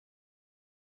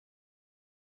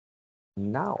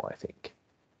now, I think.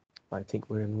 I think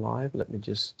we're in live. Let me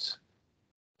just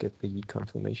get the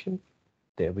confirmation.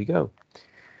 There we go.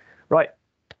 Right.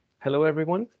 Hello,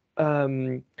 everyone.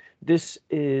 This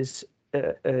is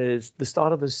the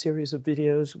start of a series of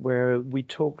videos where we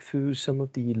talk through some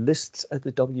of the lists at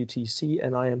the WTC,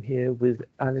 and I am here with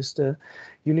Alistair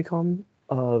Unicomb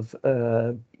of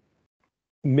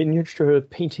miniature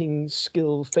painting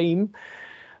skill fame.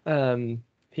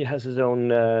 He has his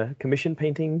own commission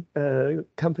painting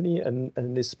company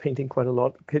and is painting quite a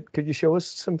lot. Could you show us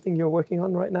something you're working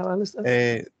on right now,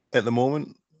 Alistair? At the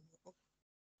moment,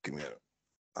 give me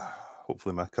a,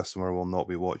 hopefully my customer will not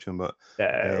be watching, but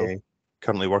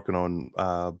currently working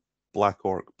on Black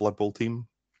Orc Blood Bowl team,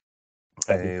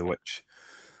 which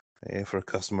for a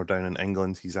customer down in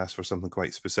England, he's asked for something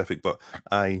quite specific, but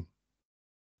I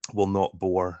will not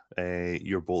bore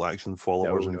your bolt action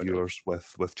followers and viewers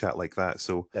with chat like that.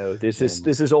 So no, this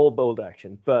is all bold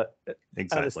action. But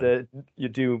exactly, Alistair, you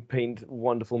do paint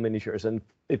wonderful miniatures, and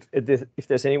if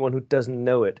there's anyone who doesn't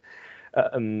know it,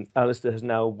 Alistair has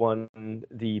now won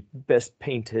the best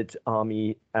painted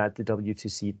army at the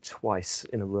WTC twice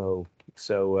in a row.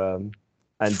 So,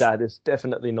 and that is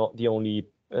definitely not the only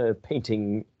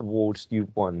painting awards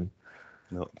you've won.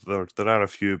 No, there are a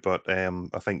few, but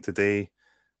I think today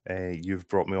you've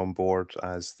brought me on board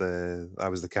as I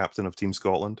was the captain of Team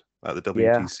Scotland at the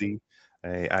WTC.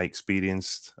 Yeah. I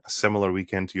experienced a similar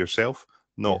weekend to yourself.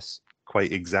 Not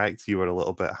quite exact. You were a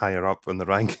little bit higher up in the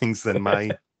rankings than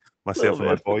myself and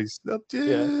my boys.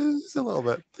 Just a little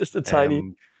bit. Just a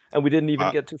tiny. And we didn't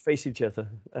even get to face each other.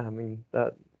 I mean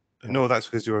that. No, that's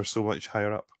because you were so much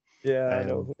higher up. Yeah, I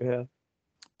know. Yeah.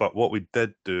 But what we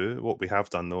have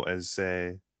done though, is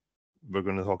we're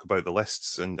going to talk about the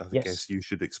lists, and I guess you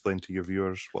should explain to your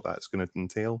viewers what that's going to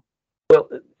entail. Well,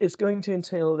 it's going to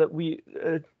entail that we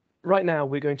right now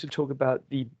we're going to talk about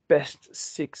the best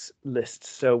 6 lists.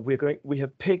 So we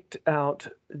have picked out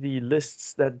the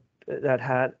lists that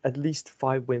had at least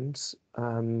 5 wins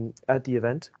at the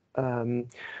event, and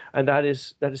that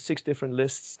is 6 different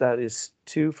lists. That is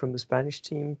 2 from the Spanish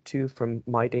team, 2 from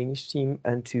my Danish team,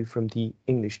 and 2 from the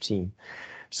English team.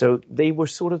 So they were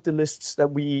sort of the lists that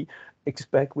we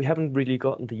expect. We haven't really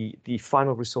gotten the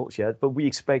final results yet, but we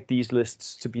expect these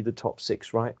lists to be the top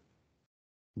 6, right?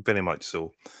 Very much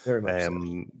so. Very much so.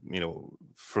 You know,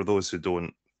 for those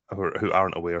who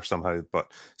aren't aware somehow,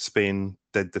 but Spain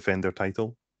did defend their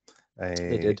title.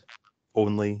 They did.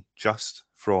 Only just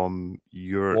from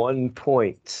your 1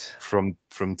 point from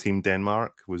Team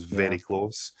Denmark was very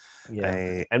close.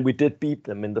 Yeah, and we did beat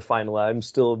them in the final. I'm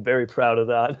still very proud of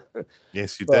that.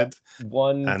 Yes, you did.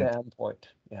 1 damn point.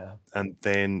 Yeah. And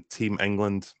then Team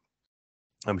England,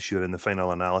 I'm sure in the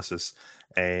final analysis,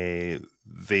 they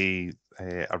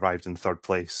arrived in 3rd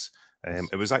place.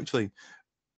 It was actually,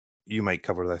 you might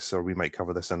cover this, or we might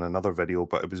cover this in another video,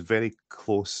 but it was very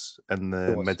close in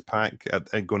the mid-pack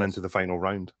going into the final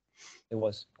round. It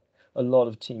was. A lot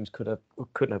of teams couldn't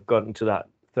have gotten to that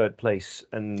 3rd place,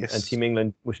 and Team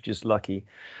England was just lucky.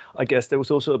 I guess there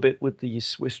was also a bit with the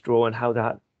Swiss draw and how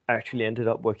that actually ended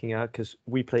up working out, because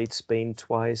we played Spain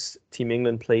twice. Team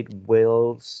England played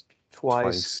Wales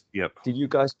twice. Yep. Did you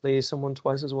guys play someone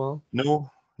twice as well? No.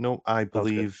 I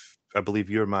believe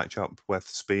your matchup with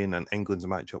Spain and England's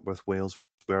matchup with Wales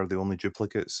were the only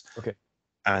duplicates. Okay.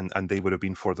 And they would have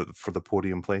been for the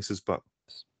podium places, but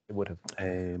it would have.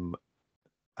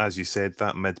 As you said,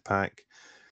 that mid-pack,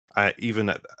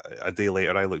 even a day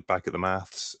later, I looked back at the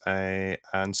maths,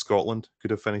 and Scotland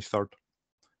could have finished 3rd.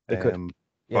 They could.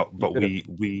 But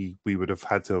we would have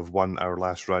had to have won our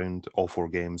last round, all 4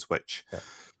 games, which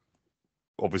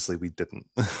obviously we didn't.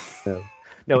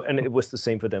 No, and it was the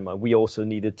same for Denmark. We also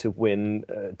needed to win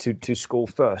to score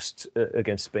first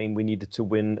against Spain. We needed to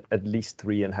win at least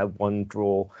 3 and have 1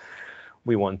 draw.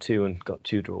 We won 2 and got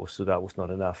 2 draws, so that was not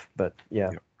enough. But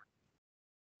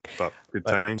but good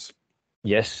times.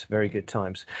 Yes, very good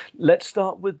times. Let's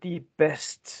start with the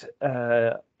best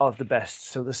of the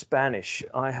best. So the Spanish,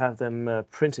 I have them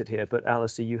printed here, but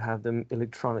Alistair, you have them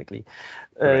electronically.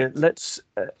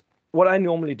 What I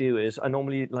normally do is I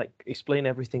normally explain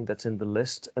everything that's in the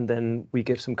list, and then we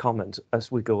give some comments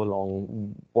as we go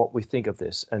along, what we think of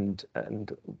this and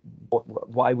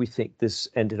why we think this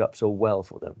ended up so well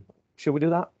for them. Should we do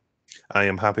that? I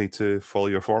am happy to follow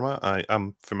your format. I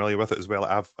am familiar with it as well.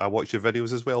 I watch your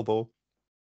videos as well, Bo.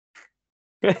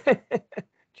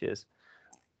 Cheers.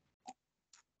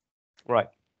 Right.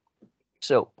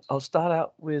 So I'll start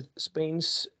out with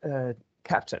Spain's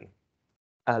captain,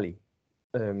 Ali,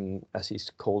 as he's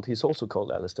called. He's also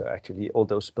called Alistair, actually,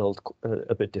 although spelled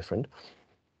a bit different.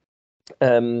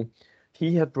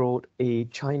 he had brought a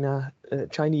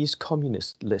Chinese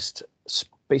communist list.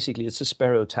 Basically, it's a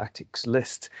Sparrow Tactics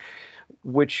list,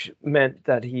 which meant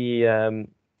that he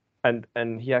and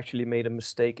he actually made a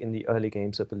mistake in the early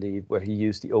games, I believe, where he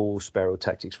used the old Sparrow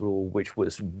Tactics rule, which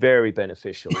was very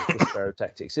beneficial for Sparrow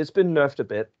Tactics. It's been nerfed a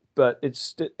bit, but it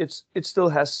still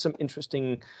has some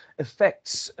interesting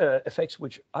effects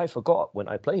which I forgot when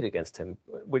I played against him,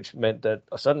 which meant that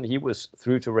suddenly he was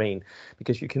through terrain,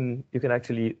 because you can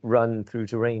actually run through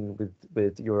terrain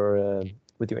with your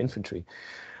infantry,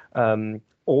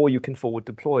 or you can forward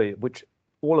deploy, which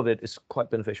all of it is quite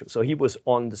beneficial. So he was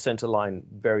on the center line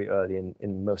very early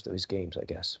in most of his games, I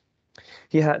guess.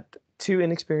 He had 2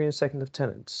 inexperienced second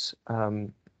lieutenants.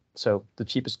 So the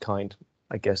cheapest kind,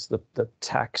 I guess, the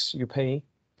tax you pay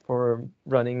for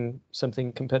running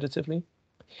something competitively.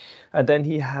 And then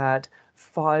he had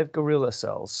 5 guerrilla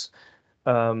cells.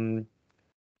 And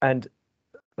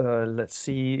let's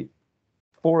see,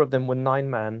 4 of them were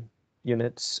 9-man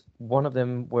units. 1 of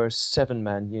them were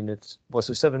 7-man units. Was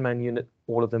a 7-man unit.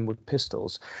 All of them with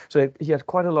pistols. So he had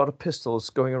quite a lot of pistols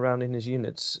going around in his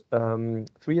units.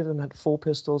 3 of them had 4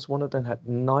 pistols. 1 of them had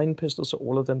 9 pistols, so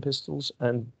all of them pistols,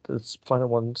 and the final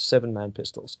one 7-man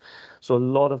pistols. So a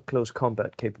lot of close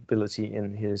combat capability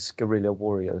in his guerrilla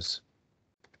warriors.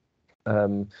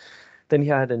 Then he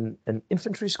had an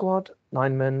infantry squad,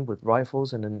 9 men with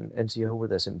rifles, and an NCO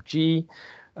with SMG.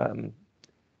 And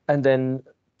then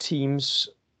teams,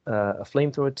 a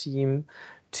flamethrower team,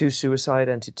 2 suicide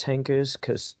anti-tankers,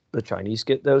 because the Chinese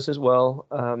get those as well.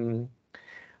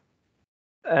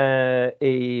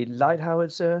 A light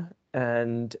howitzer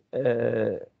and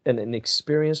an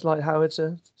experienced light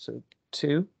howitzer, so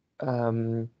 2.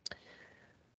 And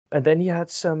then he had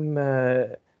some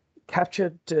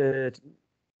captured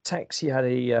tanks. He had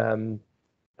an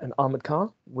armored car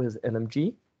with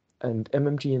LMG and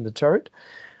MMG in the turret.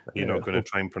 You're not going to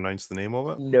try and pronounce the name of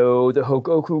it? No, the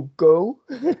Hogoku Go.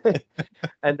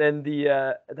 And then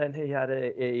then he had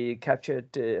a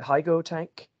captured Hygo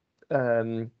tank,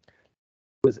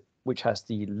 which has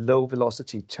the low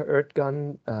velocity turret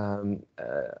gun,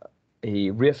 a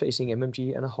rear facing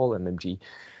MMG, and a hull MMG.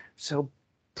 So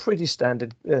pretty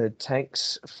standard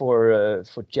tanks for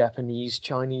Japanese,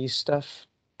 Chinese stuff.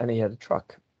 And he had a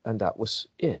truck, and that was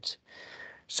it.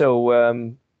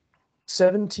 So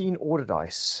 17 order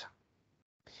dice.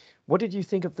 What did you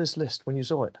think of this list when you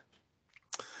saw it?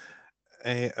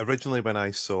 Originally, when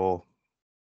I saw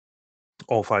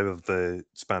all 5 of the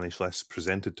Spanish lists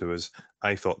presented to us,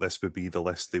 I thought this would be the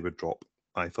list they would drop.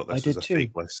 I thought this was a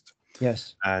fake list.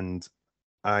 Yes. And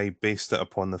I based it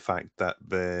upon the fact that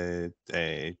the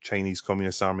Chinese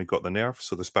Communist Army got the nerf,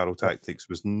 so the Sparrow Tactics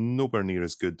was nowhere near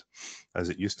as good as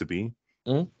it used to be.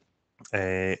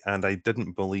 And I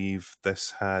didn't believe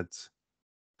this had,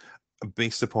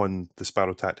 based upon the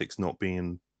Sparrow Tactics not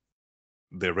being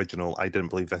the original, I didn't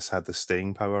believe this had the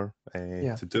staying power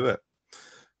to do it.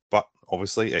 But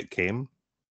obviously it came.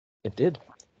 It did.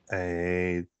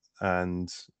 And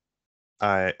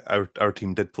our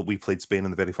team did. We played Spain in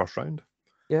the very first round.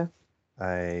 Yeah.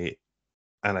 And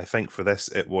I think for this,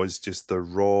 it was just the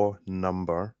raw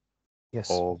number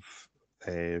of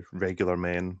regular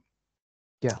men.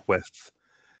 Yeah.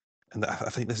 And I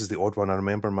think this is the odd one. I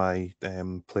remember my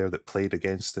player that played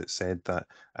against it said that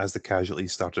as the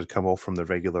casualties started to come off from the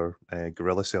regular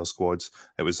guerrilla cell squads,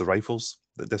 it was the rifles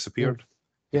that disappeared.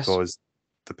 Yes. Because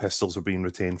the pistols were being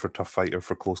retained for tough fighter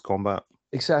for close combat.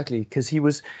 Exactly, because he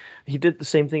did the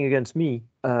same thing against me,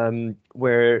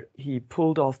 where he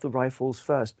pulled off the rifles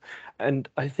first. And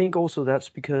I think also that's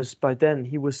because by then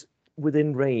he was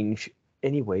within range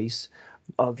anyways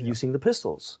of using the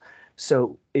pistols.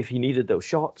 So if he needed those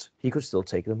shots, he could still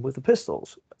take them with the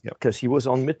pistols, because he was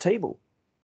on mid-table.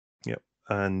 Yep.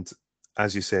 And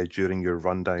as you said, during your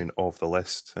rundown of the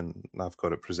list, and I've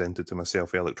got it presented to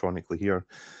myself electronically here,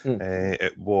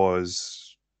 it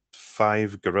was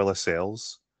 5 guerrilla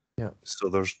cells. Yeah. So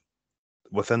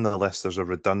within the list, there's a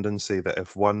redundancy that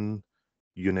if one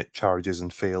unit charges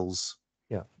and fails,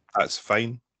 that's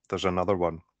fine. There's another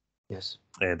one. Yes.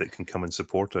 That can come and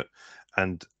support it.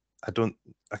 And I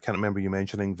can't remember you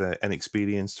mentioning the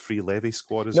inexperienced free levy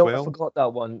squad as well. No, I forgot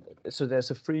that one. So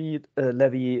there's a free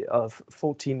levy of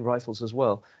 14 rifles as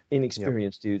well,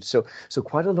 inexperienced dudes. So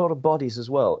quite a lot of bodies as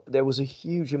well. There was a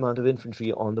huge amount of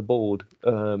infantry on the board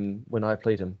when I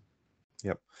played him.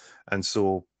 Yep. And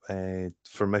so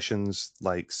for missions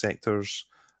like sectors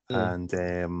and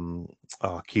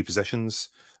key positions,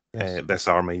 this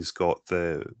army's got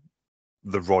the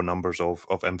raw numbers of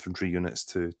infantry units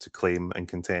to claim and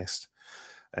contest.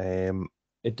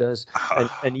 It does,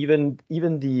 and even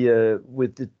the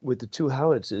with the two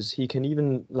howitzers, he can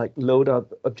even like load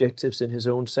up objectives in his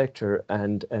own sector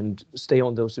and stay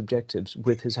on those objectives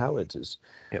with his howitzers.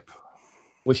 Yep.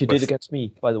 Which he did against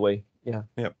me, by the way. Yeah.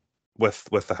 Yep.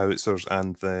 With the howitzers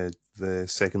and the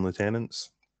second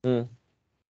lieutenants.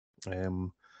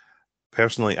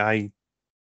 Personally, I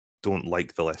don't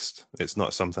like the list. It's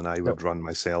not something I would run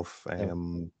myself.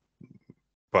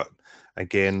 But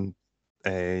again,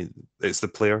 it's the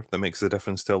player that makes the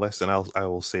difference to a list, and I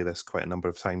will say this quite a number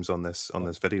of times on this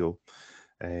video.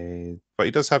 But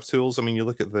he does have tools. I mean, you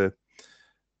look at the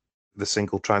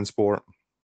single transport,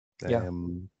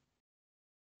 you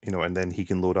know, and then he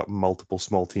can load up multiple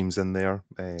small teams in there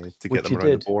to get them around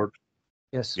the board.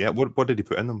 Yes. Yeah. What did he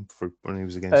put in them for when he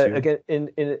was against you? Again,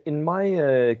 in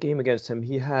my game against him,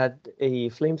 he had a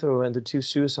flamethrower and the two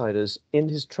suiciders in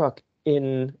his truck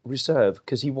in reserve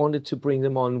because he wanted to bring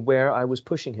them on where I was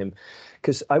pushing him,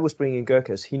 because I was bringing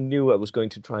Gurkhas. He knew I was going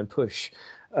to try and push,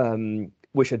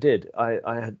 which I did. I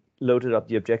had loaded up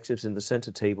the objectives in the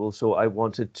center table, so I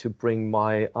wanted to bring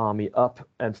my army up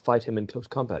and fight him in close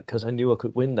combat because I knew I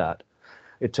could win that.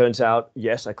 It turns out,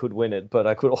 yes, I could win it, but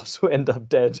I could also end up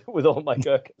dead with all my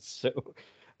Gurkhas. So,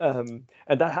 and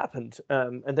that happened.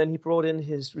 And then he brought in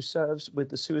his reserves with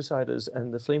the suiciders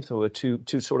and the flamethrower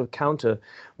to sort of counter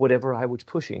whatever I was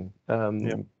pushing.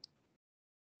 It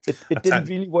didn't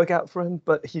really work out for him,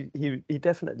 but he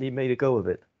definitely made a go of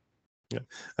it. Yeah,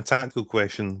 a tactical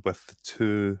question with the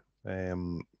two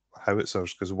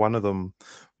howitzers, because one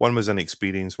was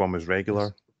inexperienced, one was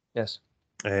regular. Yes.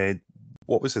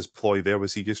 What was his ploy there?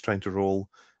 Was he just trying to roll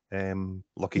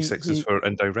lucky sixes for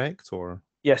indirect, or?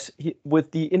 Yes, with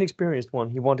the inexperienced one,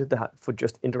 he wanted that for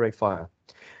just indirect fire.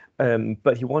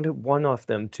 But he wanted one of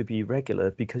them to be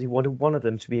regular because he wanted one of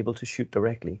them to be able to shoot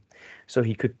directly. So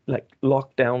he could like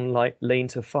lock down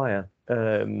lanes of fire.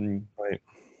 Right.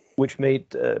 Which made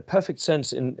perfect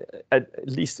sense at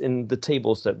least in the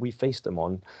tables that we faced them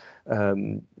on,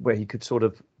 where he could sort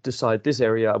of decide this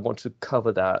area I want to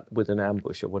cover that with an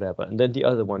ambush or whatever, and then the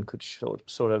other one could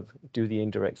sort of do the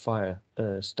indirect fire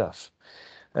stuff.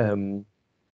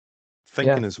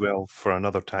 Thinking as well for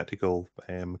another tactical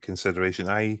consideration,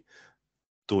 I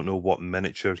don't know what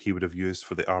miniature he would have used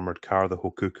for the armored car, the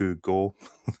Hokuku Go.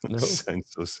 No.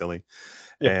 Sounds so silly.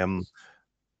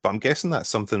 But I'm guessing that's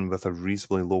something with a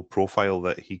reasonably low profile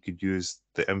that he could use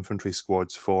the infantry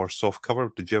squads for soft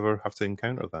cover. Did you ever have to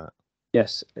encounter that?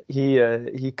 Yes,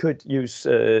 he could use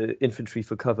infantry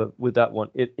for cover with that one.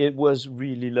 It was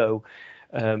really low.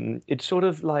 It's sort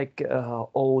of like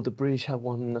the British have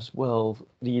one as well,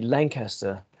 the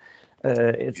Lancaster.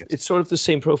 It's sort of the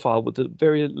same profile with the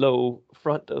very low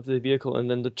front of the vehicle and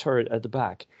then the turret at the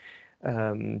back.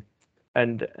 And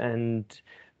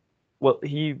well,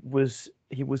 he was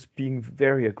being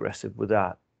very aggressive with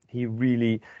that. He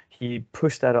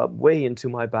pushed that up way into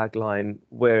my back line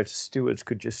where stewards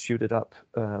could just shoot it up.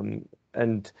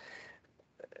 And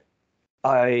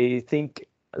I think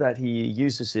that he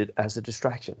uses it as a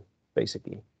distraction,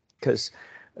 basically, because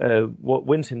what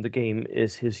wins him the game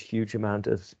is his huge amount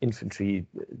of infantry.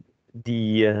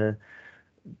 The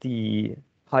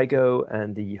Hygo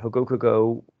and the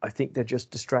Hogokugo, I think they're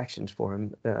just distractions for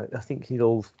him. I think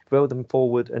he'll throw them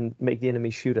forward and make the enemy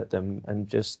shoot at them and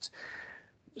just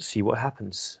see what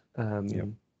happens.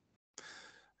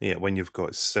 Yeah, when you've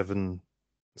got seven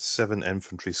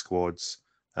infantry squads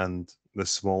and the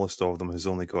smallest of them has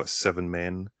only got 7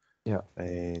 men. Yeah.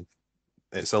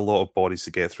 It's a lot of bodies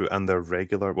to get through, and they're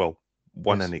regular. Well,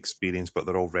 one inexperienced, but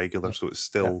they're all regular, so it's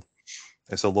still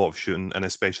it's a lot of shooting, and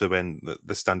especially when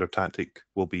the standard tactic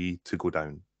will be to go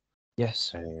down.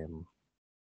 Yes.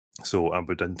 So I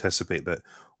would anticipate that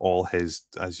all his,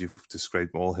 as you've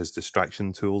described, all his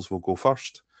distraction tools will go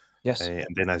first. Yes. And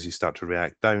then as you start to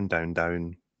react,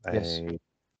 down. Yes.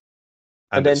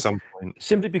 And then, at some point,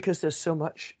 simply because there's so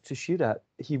much to shoot at,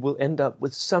 he will end up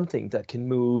with something that can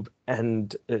move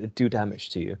and do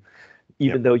damage to you.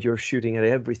 Even though you're shooting at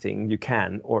everything you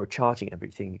can or charging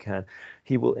everything you can,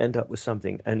 he will end up with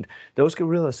something. And those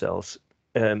guerrilla cells,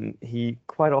 he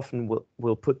quite often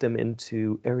will put them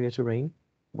into area terrain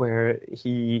where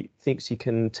he thinks he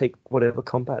can take whatever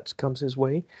combat comes his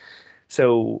way.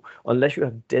 So unless you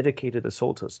have dedicated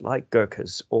assaulters like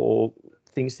Gurkhas or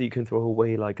things that you can throw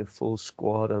away like a full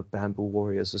squad of bamboo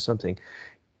warriors or something,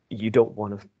 you don't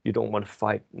want to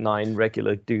fight 9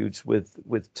 regular dudes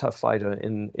with tough fighter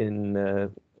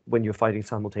in when you're fighting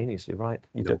simultaneously, right?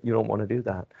 You don't want to do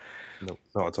that. No,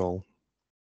 not at all.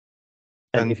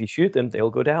 And if you shoot them, they'll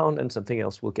go down, and something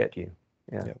else will get you.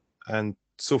 Yeah. And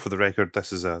so, for the record,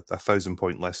 this is a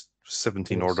 1,000-point list,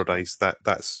 17 order dice.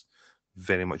 That's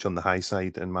very much on the high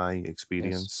side in my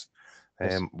experience.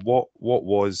 Yes. What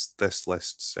was this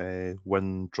list's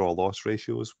win, draw, loss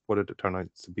ratios? What did it turn out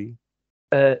to be?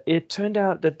 It turned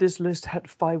out that this list had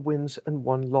 5 wins and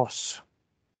 1 loss.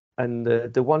 And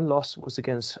the 1 loss was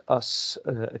against us,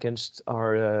 against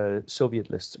our Soviet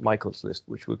list, Michael's list,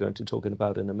 which we're going to talk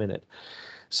about in a minute.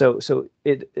 So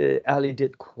Ali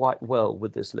did quite well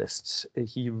with this list.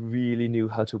 He really knew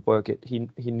how to work it. He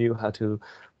knew how to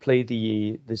play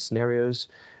the scenarios.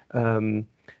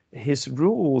 His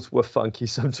rules were funky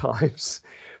sometimes,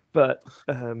 but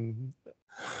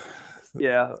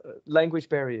yeah, language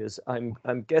barriers. I'm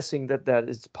guessing that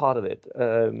is part of it.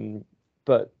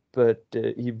 But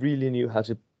he really knew how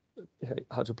to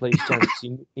play his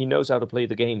chances. He knows how to play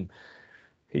the game.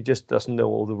 He just doesn't know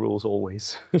all the rules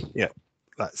always. Yeah,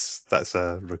 that's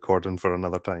a recording for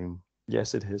another time.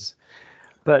 Yes, it is.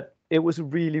 But it was a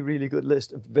really, really good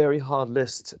list, a very hard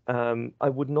list. I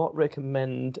would not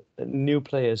recommend new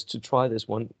players to try this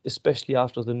one, especially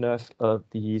after the nerf of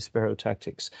the Sparrow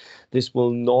tactics. This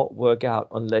will not work out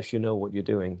unless you know what you're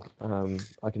doing.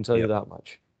 I can tell you that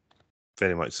much.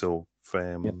 Very much so.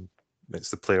 It's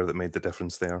the player that made the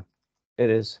difference there. It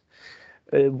is.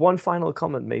 One final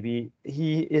comment, maybe.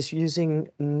 He is using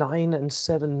 9 and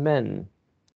 7 men.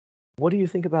 What do you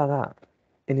think about that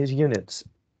in his units?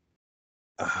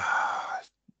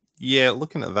 Yeah,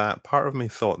 looking at that, part of me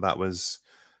thought the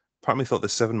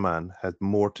 7-man had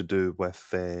more to do with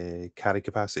carry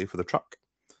capacity for the truck.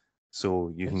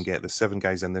 So you can get the 7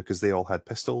 guys in there because they all had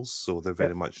pistols, so they're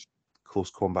very much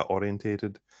close combat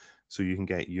orientated. So you can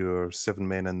get your 7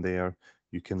 men in there.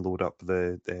 You can load up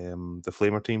the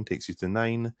flamer team, takes you to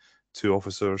 9, 2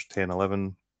 officers, 10,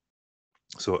 11.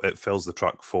 So it fills the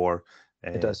truck for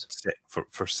It does.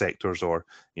 for sectors, or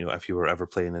if you were ever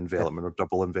playing envelopment or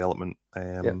double envelopment.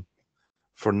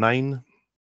 For 9,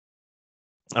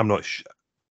 I'm not sure.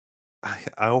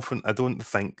 I don't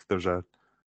think there's a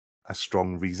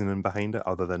strong reasoning behind it,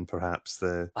 other than perhaps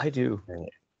I do.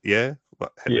 Yeah?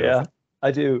 What, hit me with Yeah, it?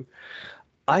 I do.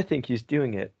 I think he's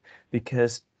doing it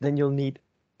because then you'll need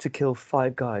to kill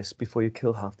 5 guys before you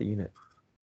kill half the unit.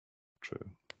 True.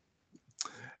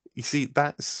 You see,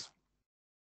 that's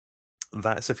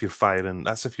if you're firing.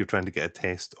 That's if you're trying to get a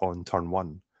test on turn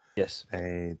 1. Yes.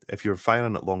 If you're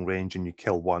firing at long range and you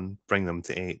kill 1, bring them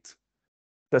to 8.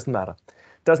 Doesn't matter.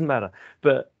 Doesn't matter.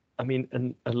 But I mean,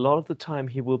 and a lot of the time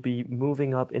he will be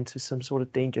moving up into some sort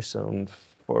of danger zone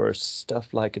for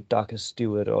stuff like a Darker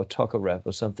Steward or Tokarev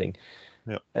or something.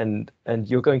 Yeah. And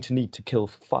you're going to need to kill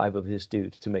 5 of his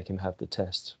dudes to make him have the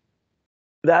test.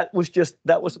 That was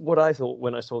what I thought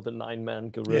when I saw the 9-man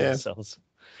guerrilla cells.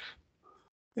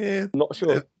 Yeah. Not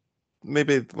sure.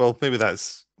 Maybe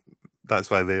that's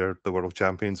why they're the world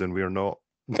champions and we're not.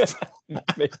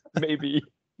 maybe.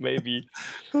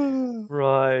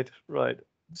 Right.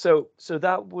 So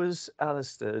that was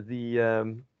Alistair,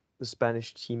 the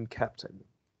Spanish team captain.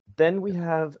 Then we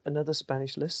have another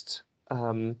Spanish list.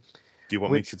 Do you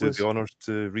want me to do the honors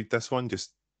to read this one?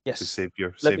 Just to save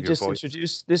your Let me just voice.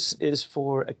 introduce. This is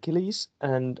for Achilles,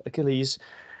 and Achilles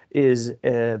is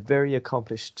a very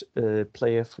accomplished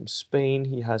player from Spain.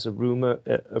 He has a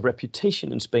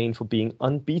reputation in Spain for being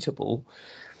unbeatable.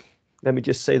 Let me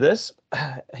just say this.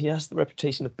 He has the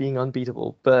reputation of being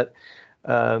unbeatable, but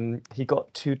he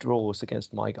got 2 draws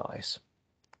against my guys.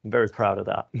 I'm very proud of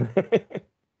that.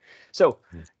 So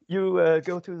you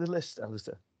go through the list,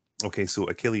 Alistair. Okay, so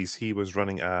Achilles, he was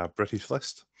running a British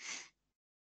list,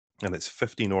 and it's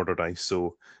 15 order dice.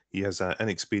 So he has an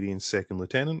inexperienced second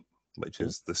lieutenant, which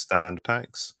is the standard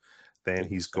tax. Then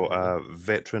he's got a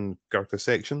veteran Gurkha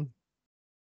section,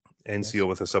 NCO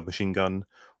with a submachine gun,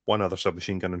 1 other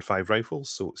submachine gun, and 5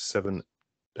 rifles. So 7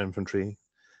 infantry.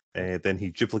 Then he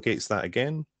duplicates that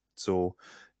again. So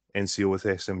NCO with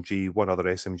SMG, 1 other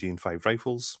SMG, and 5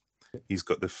 rifles. He's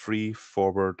got the free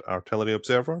forward artillery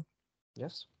observer.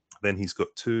 Yes. Then he's got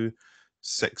 2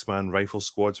 6-man rifle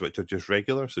squads, which are just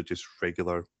regular, so just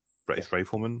regular British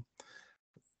riflemen.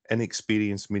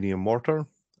 Inexperienced medium mortar,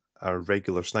 a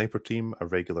regular sniper team, a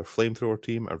regular flamethrower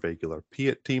team, a regular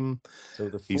Piat team. So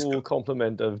the full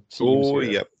complement of teams. Oh,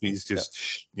 yep. He's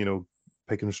just,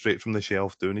 picking straight from the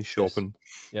shelf, doing his shopping.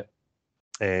 Yes.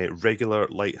 Regular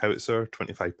light howitzer,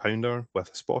 25-pounder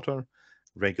with a spotter.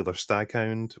 Regular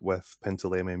staghound with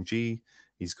Pintle MMG.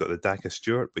 He's got the Daka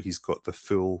Stewart, but he's got the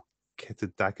full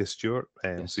kitted Daka Stewart.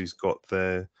 So he's got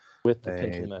the with the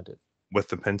Pintle mounted. With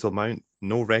the Pintle mount,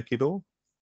 no recce though.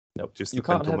 No, just you the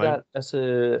can't Pintle have mount. that as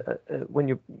when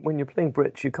you're playing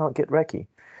Brits. You can't get recce.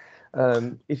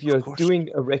 If you're doing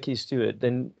a recce Stewart,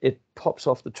 then it pops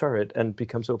off the turret and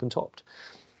becomes open topped.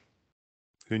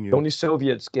 Who knew? Only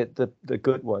Soviets get the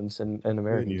good ones, and Who knew?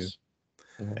 Americans.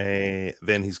 Yeah.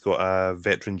 Then he's got a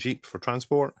veteran Jeep for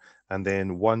transport, and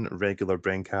then one regular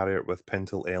Bren carrier with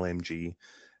Pintle LMG.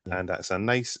 Yeah. And that's a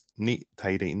nice, neat,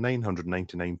 tidy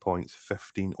 999 points,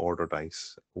 15 order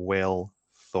dice. Well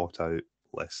thought out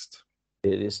list.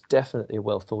 It is definitely a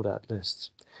well thought out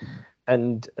list.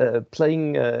 And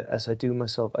playing as I do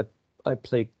myself, I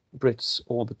play Brits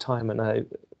all the time, and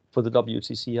for the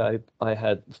WTC I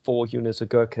had 4 units of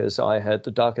Gurkhas. I had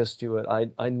the Darker Steward.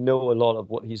 I know a lot of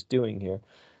what he's doing here,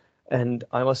 and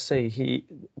I must say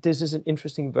this is an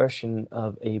interesting version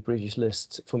of a British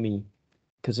list for me,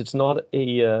 because it's not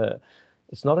a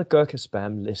Gurkha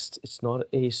spam list. It's not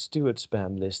a Steward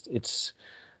spam list.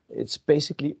 It's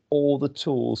basically all the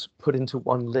tools put into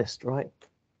one list, right?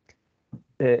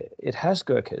 It has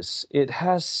Gurkhas. It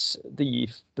has the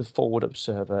forward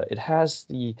observer. It has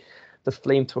the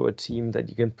flamethrower team that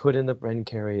you can put in the Bren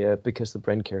carrier, because the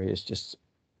Bren carrier is just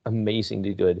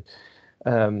amazingly good.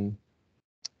 The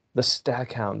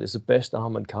Staghound is the best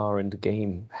armored car in the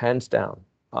game, hands down.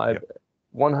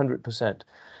 100%.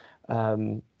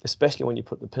 Especially when you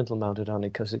put the pintle mounted on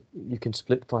it, because you can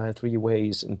split fire 3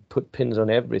 ways and put pins on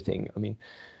everything. I mean,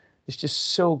 it's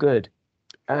just so good.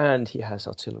 And he has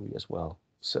artillery as well.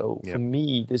 So for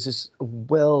me, this is a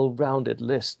well-rounded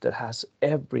list that has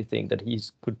everything that he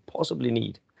could possibly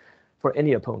need for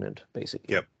any opponent,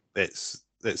 basically. Yep, it's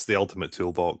the ultimate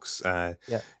toolbox.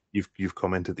 You've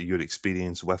commented that your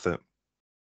experience with it.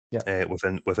 Yeah.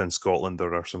 Within Scotland,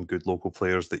 there are some good local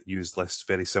players that use lists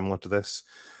very similar to this.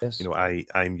 Yes. You know,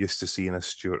 I'm used to seeing a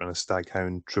Stuart and a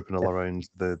Staghound trooping all around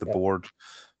the board.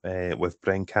 With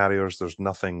Bren carriers, there's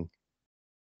nothing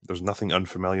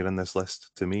unfamiliar in this list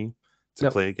to me to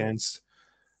play against.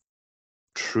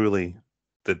 Truly,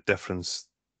 the difference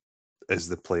is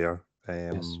the player.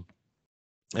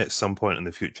 At some point in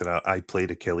the future, I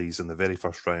played Achilles in the very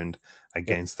first round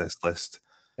against this list.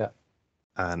 Yeah.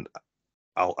 And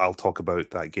I'll talk about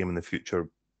that game in the future.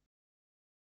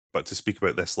 But to speak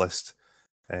about this list,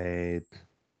 it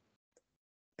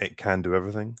can do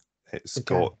everything. It's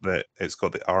got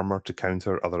the armor to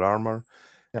counter other armor.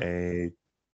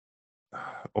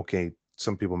 Okay,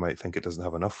 some people might think it doesn't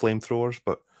have enough flamethrowers,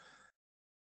 but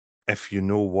if you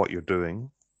know what you're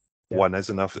doing, one is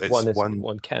enough.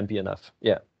 One can be enough.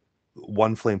 Yeah.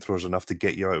 One flamethrower is enough to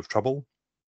get you out of trouble.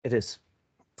 It is.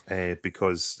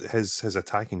 Because his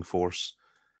attacking force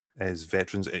is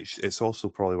veterans. It's also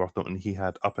probably worth noting he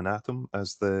had Up and Atom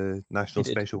as the national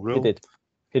special rule.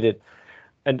 He did.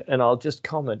 And I'll just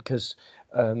comment, because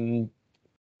in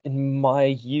my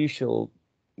usual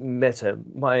meta,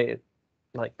 my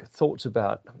thoughts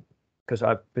about, because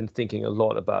I've been thinking a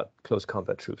lot about close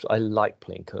combat troops. I like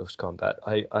playing close combat.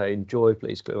 I enjoy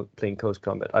playing close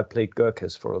combat. I played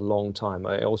Gurkhas for a long time.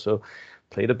 I also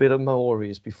played a bit of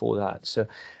Maoris before that.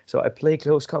 So I play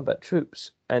close combat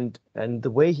troops, and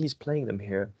the way he's playing them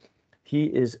here, he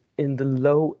is in the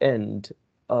low end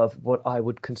of what I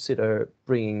would consider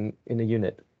bringing in a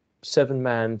unit.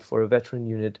 7-man for a veteran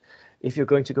unit. If you're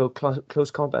going to go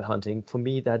close combat hunting, for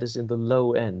me, that is in the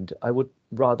low end. I would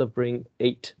rather bring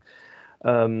 8,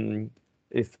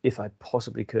 if I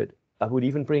possibly could. I would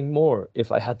even bring more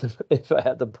if I had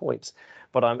the points,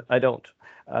 but I don't.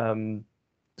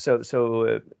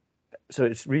 So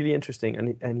it's really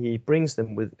interesting, and he brings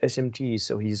them with SMGs.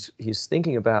 So he's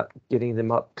thinking about getting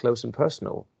them up close and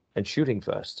personal and shooting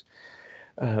first.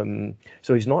 So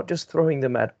he's not just throwing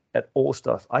them at all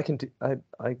stuff. I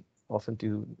often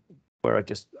do where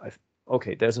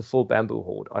okay, there's a full bamboo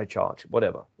horde, I charge,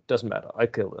 whatever, it doesn't matter, I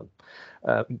kill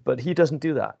them. But he doesn't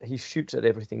do that. He shoots at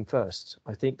everything first.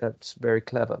 I think that's very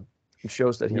clever. It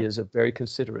shows that he is a very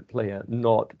considerate player,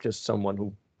 not just someone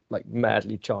who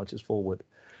madly charges forward.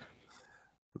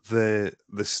 The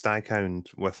Staghound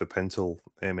with the Pintle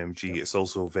MMG, it's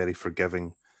also very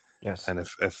forgiving. Yes. And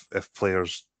if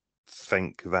players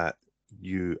think that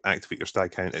you activate your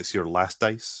Staghound, it's your last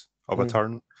dice of a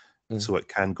turn, so it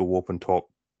can go open top,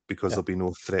 because there'll be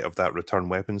no threat of that return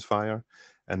weapons fire.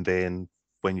 And then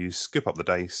when you scoop up the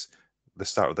dice, the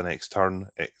start of the next turn,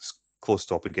 it's close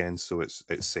top again, so it's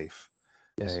safe.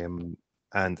 Yes.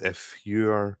 And if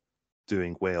you're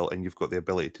doing well and you've got the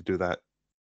ability to do that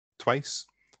twice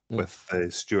with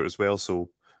the Stuart as well, so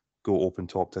go open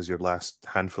topped as your last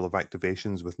handful of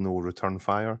activations with no return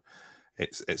fire,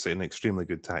 it's an extremely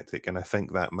good tactic. And I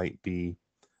think that might be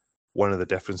one of the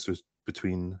differences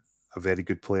between a very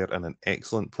good player and an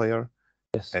excellent player,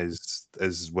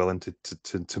 is willing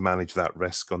to manage that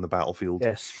risk on the battlefield.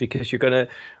 Yes, because you're going to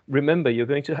remember you're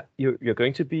going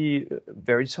to be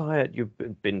very tired.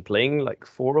 You've been playing like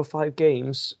 4 or 5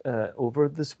 games over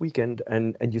this weekend,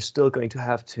 and you're still going to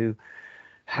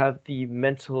have the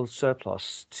mental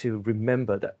surplus to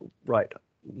remember that, right,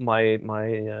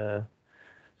 my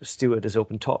steward is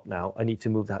open top now. I need to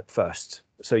move that first.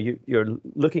 So you're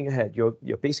looking ahead.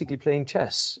 You're basically playing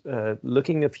chess,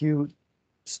 looking a few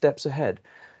steps ahead.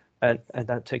 And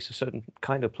that takes a certain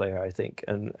kind of player, I think,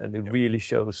 and it really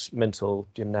shows mental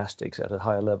gymnastics at a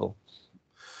higher level.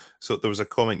 So there was a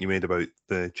comment you made about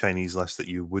the Chinese list that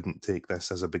you wouldn't take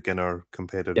this as a beginner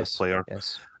competitive player.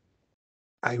 Yes.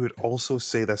 I would also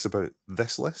say this about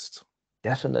this list.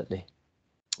 Definitely.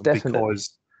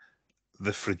 Because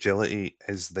the fragility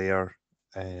is there.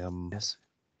 Yes.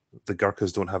 The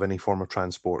Gurkhas don't have any form of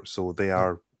transport, so they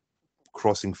are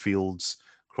crossing fields,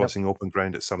 crossing open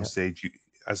ground at some stage.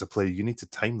 As a player, you need to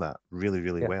time that really,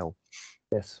 really well.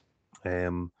 Yes.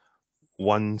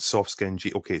 One soft skin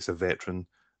G. Okay, it's a veteran,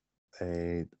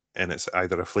 and it's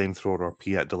either a flamethrower or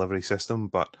Piat delivery system.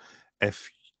 But if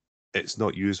it's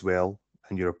not used well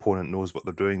and your opponent knows what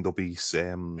they're doing, there'll be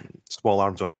small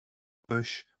arms on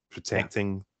push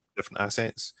protecting different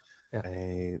assets.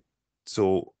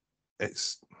 So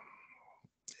it's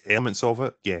elements of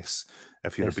it, yes.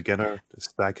 If you're a beginner,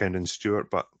 Staghound and Stewart,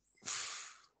 but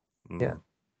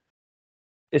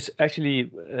it's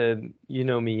actually, you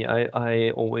know me, I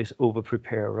always over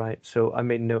prepare, right? So I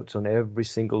made notes on every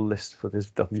single list for this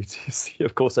WTC.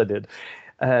 Of course I did.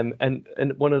 And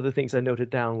one of the things I noted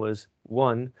down was,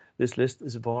 one, this list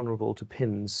is vulnerable to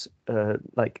pins,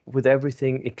 like with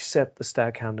everything except the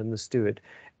Staghound and the Steward.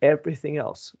 Everything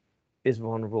else is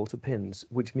vulnerable to pins,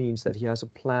 which means that he has a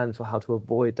plan for how to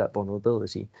avoid that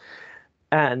vulnerability.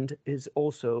 And is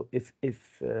also, if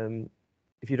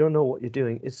you don't know what you're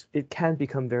doing, it can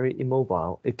become very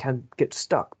immobile. It can get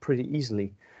stuck pretty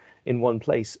easily in one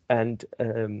place. And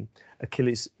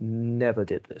Achilles never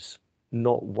did this.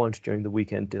 Not once during the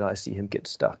weekend did I see him get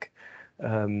stuck.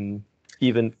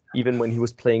 Even when he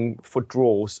was playing for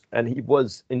draws, and he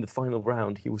was in the final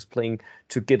round, he was playing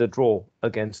to get a draw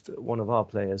against one of our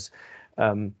players.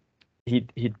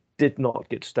 He did not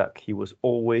get stuck. He was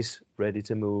always ready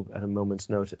to move at a moment's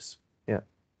notice. Yeah.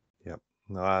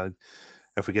 No,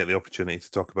 if we get the opportunity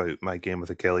to talk about my game with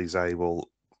Achilles, I will,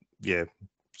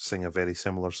 sing a very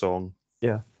similar song.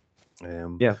 Yeah.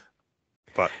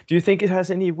 But do you think it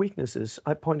has any weaknesses?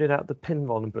 I pointed out the pin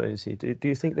vulnerability. Do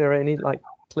you think there are any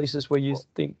places where you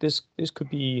think this could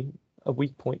be a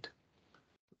weak point?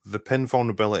 The pin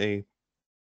vulnerability,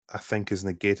 I think, is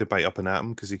negated by Up and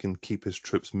Atom because he can keep his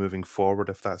troops moving forward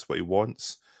if that's what he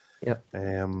wants. Yeah.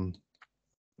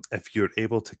 If you're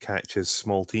able to catch his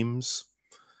small teams,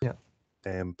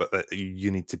 but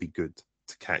you need to be good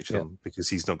to catch them because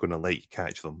he's not going to let you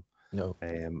catch them. No.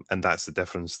 And that's the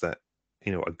difference that,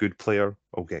 a good player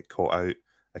will get caught out.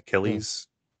 Achilles.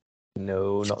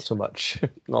 No, not so much.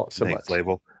 Not so next much.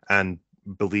 level. And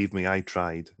believe me, I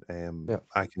tried.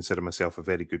 I consider myself a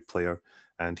very good player.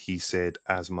 And he said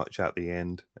as much at the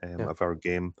end of our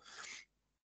game.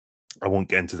 I won't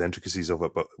get into the intricacies of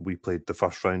it, but we played the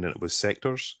first round and it was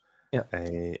sectors.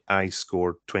 I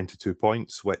scored 22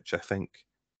 points, which I think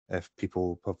if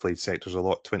people have played sectors a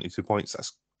lot, 22 points,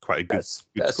 that's quite a good score.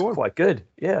 That's quite good.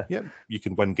 Yeah. Yeah. You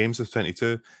can win games with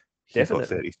 22. He got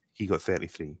 30. He got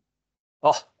 33.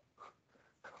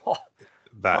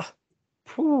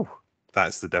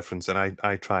 That's the difference. And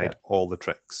I tried all the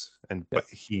tricks, but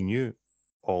he knew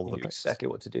all the tricks. Exactly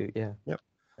what to do. Yeah. Yep.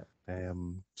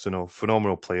 So no,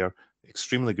 phenomenal player,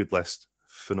 extremely good list,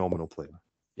 phenomenal player.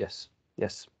 Yes,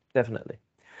 definitely.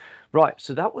 Right,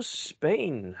 so that was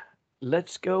Spain.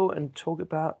 Let's go and talk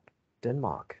about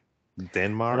Denmark.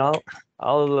 And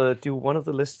I'll do one of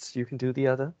the lists. You can do the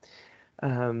other.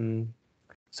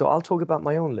 So I'll talk about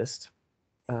my own list.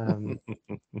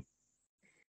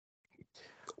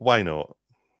 Why not?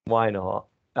 Why not?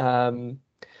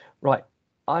 Right.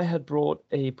 I had brought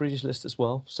a British list as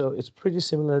well, so it's pretty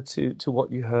similar to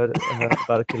what you heard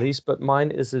about Achilles, but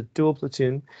mine is a dual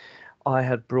platoon. I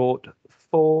had brought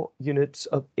 4 units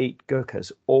of 8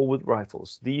 Gurkhas, all with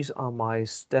rifles. These are my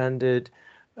standard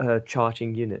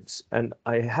charging units, and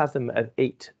I have them at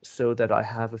 8 so that I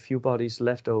have a few bodies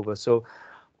left over. So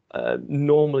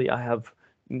normally I have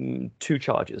 2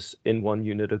 charges in 1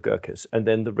 unit of Gurkhas, and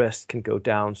then the rest can go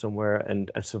down somewhere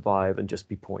and survive and just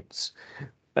be points.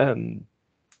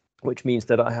 Which means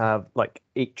that I have like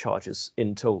 8 charges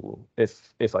in total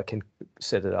if I can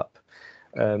set it up.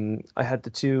 I had the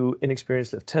 2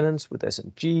 inexperienced lieutenants with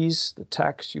SMGs, the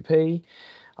tax you pay.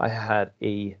 I had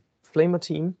a flamer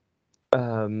team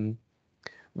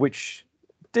which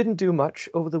didn't do much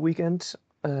over the weekend.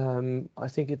 I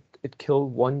think it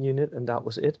killed one unit and that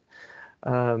was it,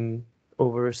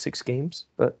 over 6 games,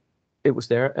 but it was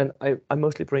there. And I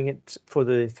mostly bring it for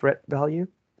the threat value,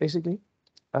 basically.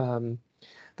 Then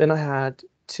I had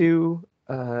 2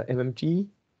 MMG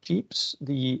Jeeps,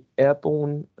 the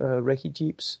airborne recce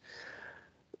Jeeps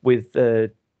with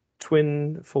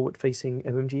twin forward-facing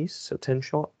MMGs, so 10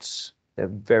 shots. They're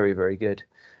very, very good.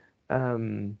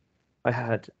 I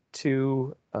had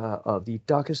 2 of the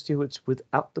Darker Stewards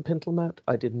without the pintle mount.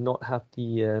 I did not have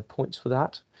the points for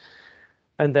that.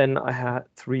 And then I had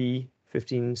 3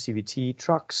 15 CVT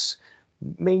trucks,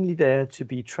 mainly there to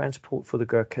be transport for the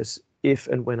Gurkhas if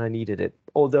and when I needed it.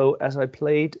 Although as I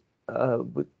played,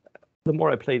 the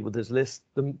more I played with this list,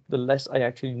 the less I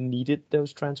actually needed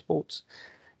those transports.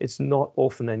 It's not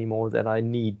often anymore that I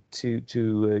need to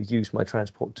use my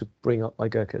transport to bring up my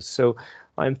Gurkhas. So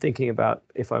I'm thinking about,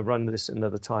 if I run this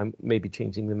another time, maybe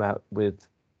changing them out with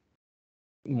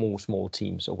more small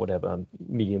teams or whatever,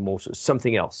 medium mortars,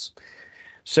 something else.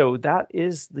 So that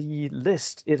is the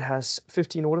list. It has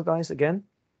 15 order dice again,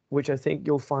 which I think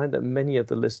you'll find that many of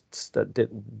the lists that did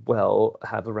well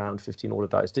have around 15 order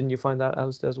dice. Didn't you find that,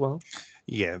 Alistair, as well?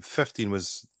 Yeah, 15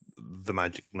 was the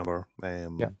magic number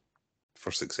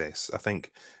for success. I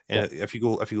think if you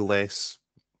go less,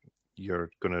 you're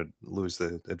going to lose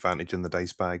the advantage in the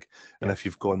dice bag. And if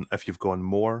you've gone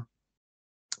more,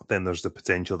 then there's the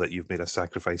potential that you've made a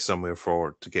sacrifice somewhere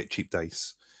to get cheap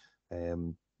dice,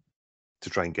 to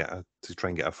try and get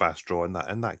a fast draw, and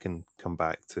that can come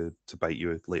back to bite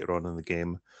you later on in the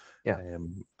game,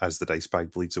 as the dice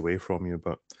bag bleeds away from you.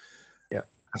 But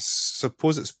I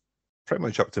suppose it's pretty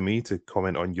much up to me to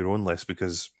comment on your own list,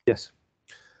 because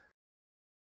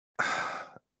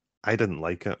I didn't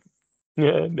like it.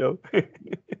 Yeah, no.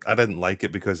 I didn't like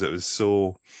it because it was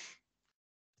so.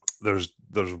 There's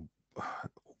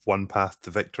one path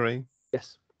to victory.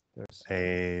 Yes.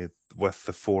 With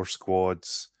the 4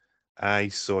 squads, I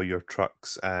saw your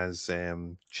trucks as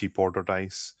cheap order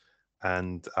dice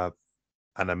and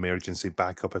an emergency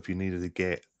backup if you needed to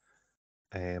get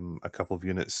a couple of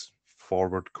units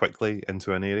forward quickly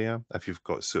into an area if you've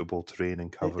got suitable terrain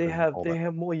and cover. They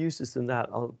have more uses than that.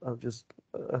 I'll just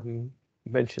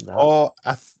mention that. Oh,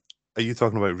 are you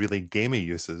talking about really gamey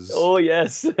uses? Oh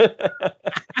yes.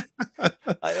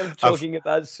 I am talking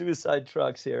about suicide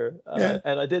trucks here,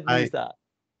 and I didn't use that.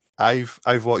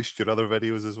 I've watched your other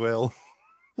videos as well.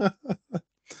 But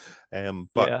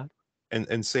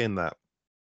in saying that,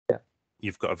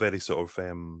 you've got a very sort of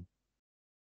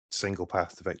single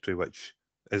path to victory, which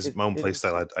is my own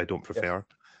playstyle. I don't prefer.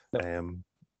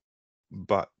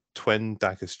 But twin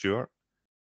Daka Stewart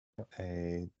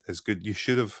is good. You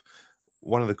should have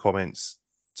one of the comments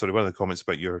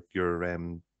about your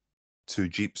 2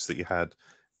 Jeeps that you had.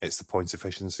 It's the points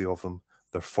efficiency of them.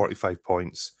 They're 45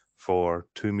 points for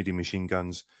 2 medium machine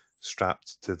guns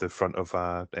strapped to the front of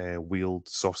a wheeled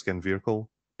soft skin vehicle.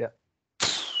 Yeah,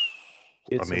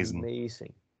 it's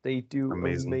amazing. They do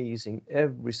amazing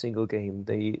every single game.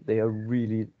 They are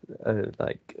really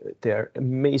they're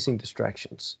amazing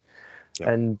distractions,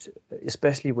 and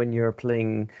especially when you're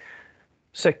playing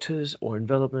sectors or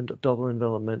envelopment or double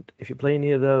envelopment. If you play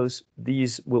any of those,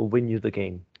 these will win you the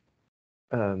game.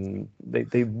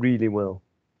 They really will.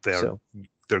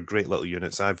 They're great little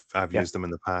units. I've used them in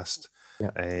the past,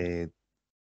 and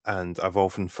I've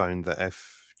often found that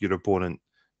if your opponent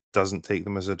doesn't take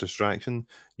them as a distraction,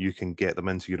 you can get them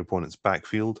into your opponent's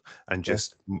backfield and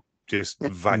just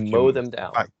vacuum mow them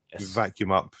down,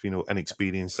 vacuum up,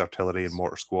 inexperienced artillery and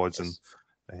mortar squads, and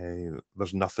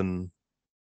there's nothing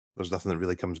that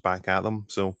really comes back at them.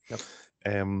 So,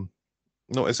 no,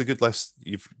 it's a good list.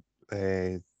 You've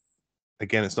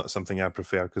again, it's not something I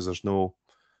prefer because there's no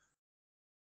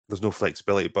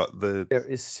flexibility, but there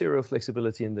is 0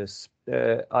 flexibility in this.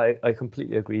 I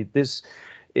completely agree. This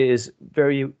is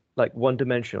very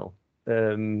one-dimensional,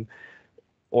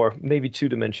 or maybe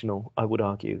 2-dimensional. I would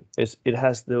argue. It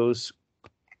has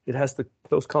the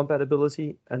close combat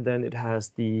ability, and then it has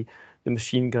the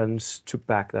machine guns to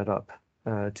back that up,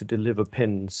 to deliver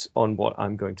pins on what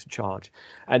I'm going to charge,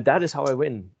 and that is how I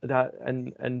win.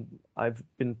 And I've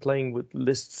been playing with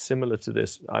lists similar to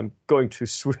this. I'm going to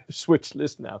switch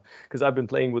list now because I've been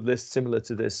playing with lists similar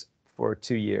to this for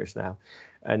 2 years now,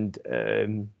 and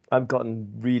I've gotten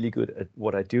really good at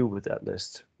what I do with that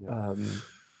list.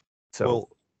 Well,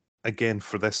 again,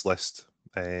 for this list,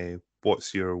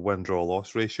 what's your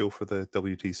win-draw-loss ratio for the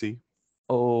WTC?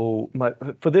 Oh,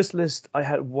 for this list, I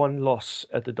had 1 loss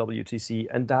at the WTC,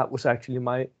 and that was actually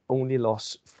my only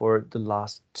loss for the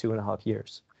last 2.5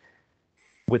 years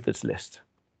with this list.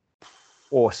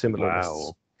 or similar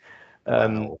lists.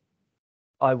 Wow.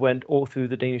 I went all through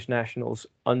the Danish nationals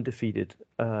undefeated.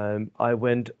 I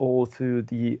went all through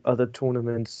the other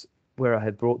tournaments where I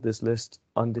had brought this list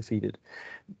undefeated.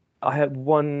 I had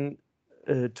one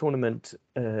tournament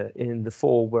in the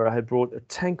fall where I had brought a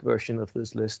tank version of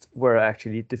this list where I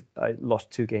lost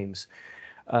 2 games.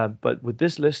 But with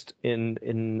this list in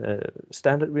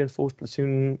standard reinforced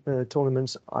platoon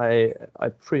tournaments, I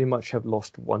pretty much have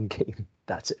lost 1 game.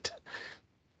 That's it.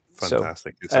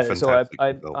 Fantastic. It's a fantastic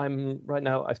So I'm right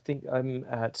now, I think I'm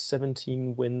at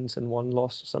 17 wins and 1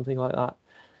 loss, something like that,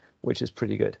 which is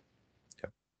pretty good. Yeah.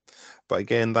 But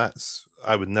again,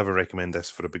 I would never recommend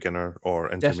this for a beginner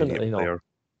or intermediate player.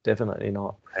 Definitely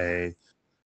not.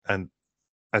 And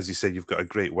as you said, you've got a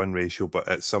great win ratio, but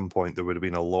at some point there would have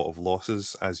been a lot of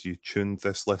losses as you tuned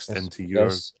this list into your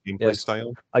gameplay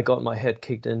style. I got my head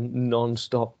kicked in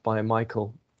non-stop by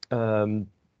Michael.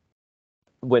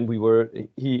 When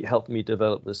he helped me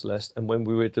develop this list, and when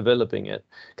we were developing it,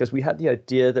 because we had the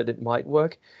idea that it might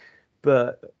work,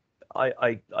 but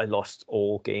I lost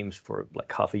all games for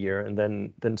like half a year, and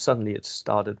then suddenly it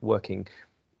started working,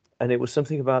 and it was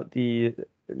something about the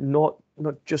not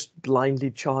just blindly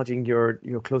charging your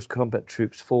close combat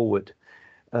troops forward,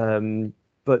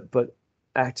 but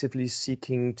actively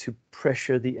seeking to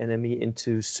pressure the enemy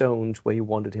into zones where you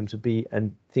wanted him to be,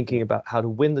 and thinking about how to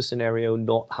win the scenario,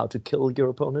 not how to kill your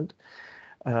opponent.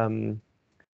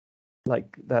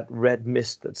 Like that red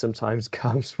mist that sometimes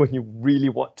comes when you really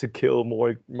want to kill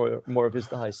more of his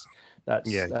dice.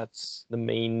 That's the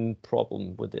main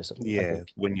problem with this. Yeah,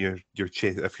 when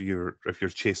if you're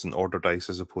chasing order dice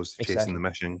as opposed to chasing the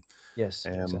mission. Yes.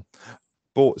 Exactly.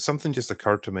 But something just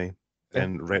occurred to me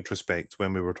in retrospect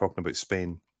when we were talking about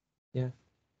Spain. Yeah.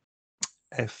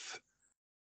 If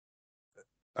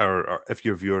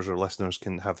your viewers or listeners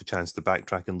can have the chance to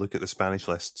backtrack and look at the Spanish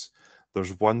lists,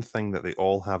 there's one thing that they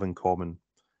all have in common.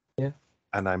 Yeah.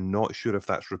 And I'm not sure if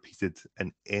that's repeated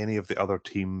in any of the other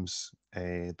teams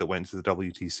that went to the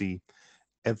WTC.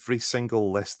 Every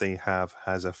single list they have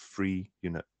has a free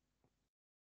unit.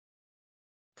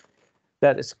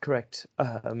 That is correct.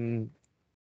 And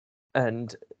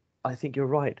I think you're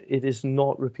right. It is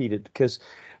not repeated because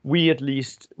we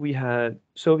had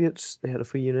Soviets, they had a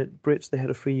free unit, Brits, they had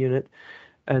a free unit,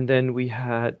 and then we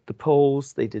had the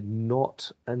Poles, they did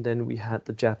not, and then we had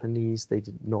the Japanese, they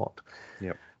did not.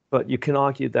 Yep. But you can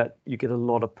argue that you get a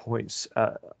lot of points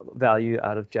value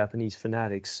out of Japanese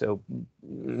fanatics, so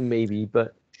maybe,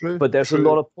 but there's a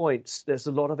lot of points. There's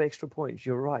a lot of extra points.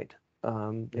 You're right.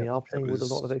 They are playing with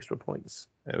a lot of extra points.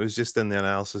 It was just in the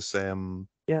analysis.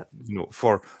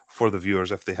 For the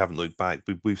viewers, if they haven't looked back,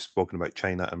 we've spoken about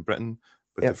China and Britain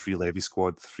with the Free Levy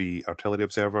Squad, the Free Artillery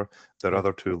Observer. Their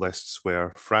other 2 lists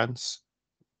were France,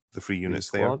 the free units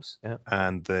squads,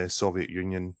 and the Soviet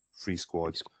Union free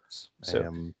squad.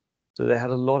 So they had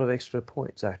a lot of extra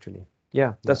points, actually.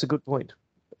 Yeah, that's a good point.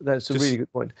 That's a really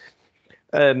good point.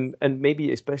 And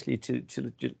maybe especially to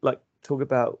like talk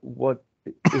about what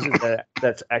is it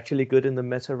that's actually good in the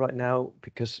meta right now,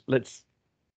 because let's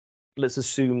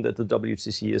assume that the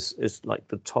WTC is like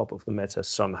the top of the meta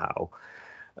somehow.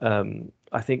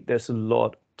 I think there's a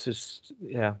lot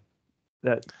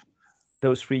that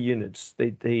those 3 units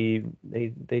they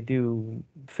do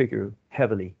figure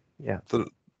heavily. Yeah.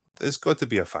 It's got to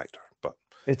be a factor, but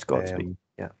it's got to be.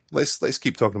 Yeah. Let's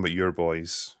keep talking about your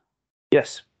boys.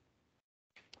 Yes.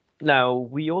 Now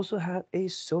we also had a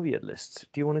Soviet list.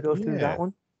 Do you want to go through that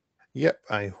one? Yep,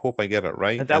 I hope I get it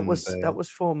right. And that was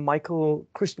for Michael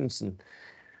Christensen.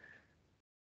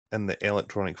 In the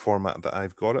electronic format that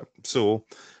I've got it. So,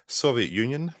 Soviet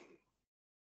Union.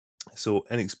 So,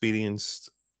 inexperienced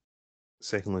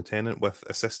second lieutenant with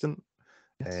assistant.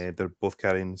 Yes. They're both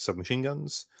carrying submachine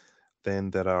guns.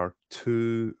 Then there are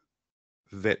 2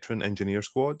 veteran engineer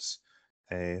squads,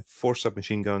 4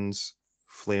 submachine guns,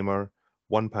 flamer,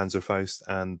 1 Panzerfaust,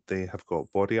 and they have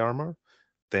got body armor.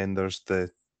 Then there's the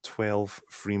 12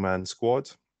 Freeman squad.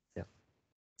 Yeah.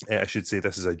 I should say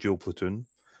this is a dual platoon.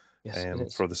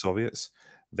 Yes, for the Soviets.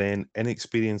 Then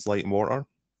inexperienced light mortar.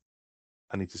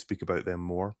 I need to speak about them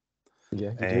more.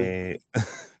 Yeah, you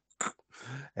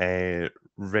do.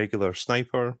 Regular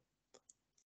sniper.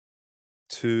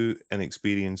 2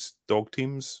 inexperienced dog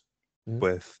teams,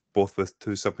 with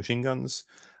 2 submachine guns.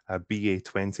 A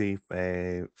BA-20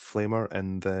 flamer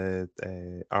in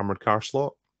the armored car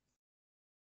slot.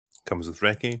 Comes with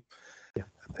recce. Yeah.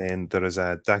 Then there is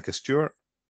a Daka Stewart.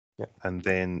 Yeah. And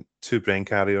then 2 Bren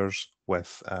carriers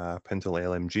with a Pintle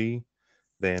LMG.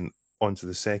 Then onto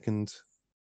the second.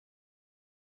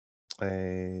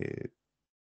 Another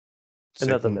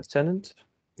lieutenant.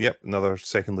 Yep, another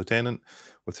second lieutenant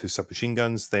with 2 submachine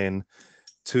guns, then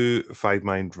 2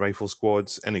 5-man rifle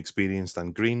squads, inexperienced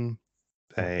and green,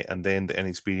 and then the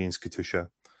inexperienced Katusha.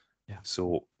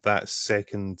 So that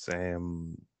second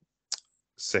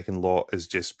lot is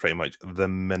just pretty much the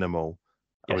minimal,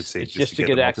 I would say, it's just to get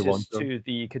get the access multi-launcher. to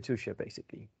the Katusha,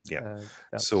 basically. Yeah.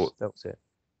 That So was it.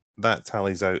 that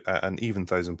tallies out at an even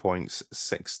 1,000 points,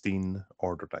 16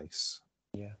 order dice.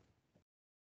 Yeah.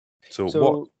 So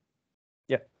what?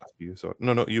 Yeah.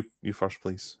 No, you first,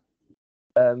 please.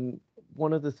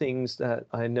 One of the things that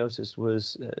I noticed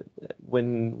was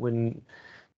when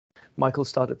Michael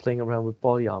started playing around with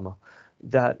body armor,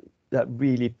 that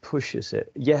really pushes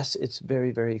it. Yes, it's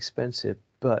very, very expensive,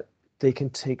 but they can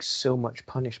take so much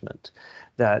punishment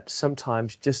that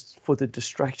sometimes just for the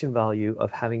distraction value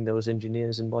of having those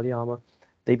engineers in body armor,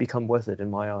 they become worth it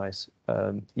in my eyes,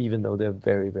 even though they're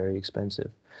very, very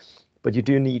expensive. But you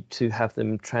do need to have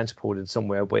them transported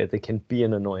somewhere where they can be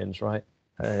an annoyance, right?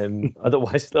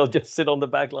 Otherwise, they'll just sit on the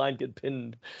back line, get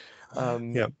pinned.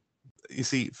 Yeah. You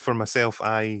see, for myself,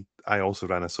 I also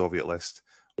ran a Soviet list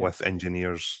with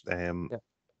engineers. I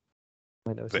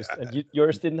noticed. And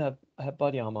yours didn't have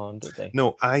body armor on, did they?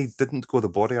 No, I didn't go the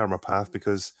body armor path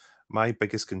because my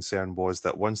biggest concern was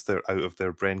that once they're out of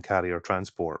their Bren carrier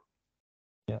transport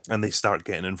and they start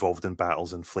getting involved in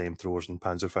battles and flamethrowers and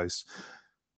Panzerfausts,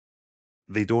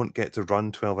 they don't get to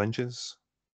run 12 inches.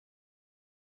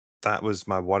 That was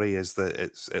my worry, is that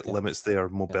it limits their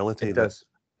mobility. It does.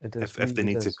 It does. If they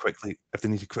need to quickly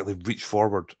reach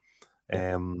forward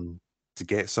to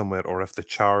get somewhere, or if the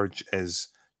charge is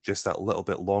just that little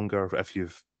bit longer, if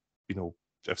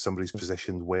if somebody's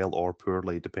positioned well or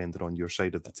poorly, depending on your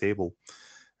side of the table,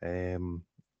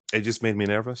 it just made me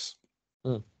nervous.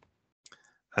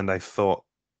 And I thought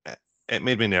it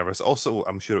made me nervous. Also,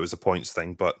 I'm sure it was a points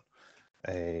thing, but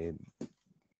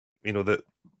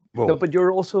no, but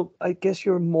you're also, I guess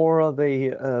you're more of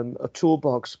a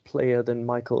toolbox player than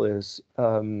Michael is.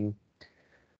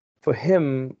 For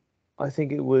him, I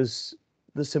think it was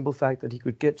the simple fact that he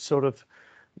could get sort of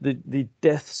the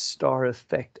Death Star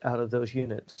effect out of those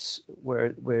units,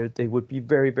 where they would be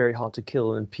very, very hard to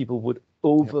kill, and people would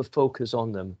over focus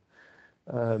on them.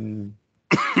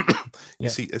 You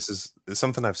see, it's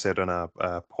something I've said on a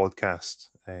podcast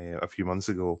a few months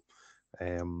ago,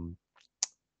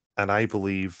 and I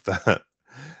believe that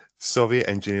Soviet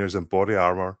engineers in body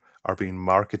armor are being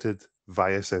marketed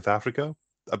via South Africa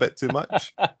a bit too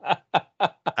much.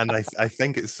 And I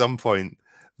think at some point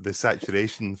the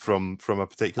saturation from a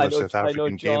particular South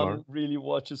African John gamer really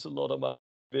watches a lot of my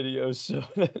videos, so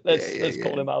let's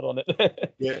call him out on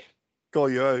it. Yeah,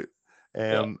 call you out.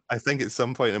 I think at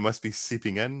some point it must be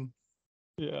seeping in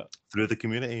through the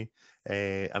community.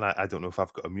 And I don't know if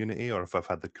I've got immunity or if I've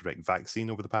had the correct vaccine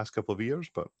over the past couple of years,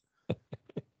 but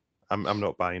I'm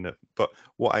not buying it. But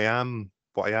what I am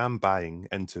buying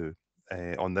into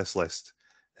on this list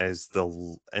is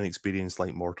the inexperienced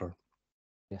light mortar.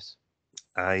 Yes.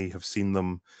 I have seen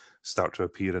them start to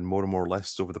appear in more and more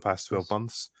lists over the past 12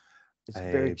 months. It's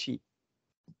very cheap.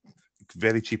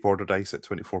 Very cheap order dice at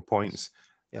 24 points.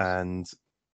 And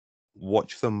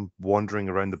watch them wandering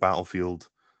around the battlefield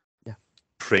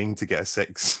praying to get a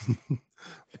 6.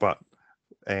 But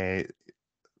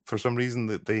for some reason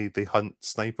that they hunt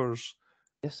snipers.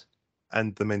 Yes.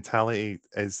 And the mentality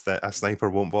is that a sniper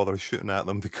won't bother shooting at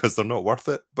them because they're not worth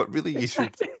it. But really, you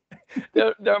should.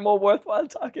 They're more worthwhile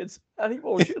targets, and he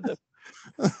won't shoot them.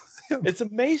 It's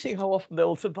amazing how often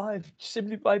they'll survive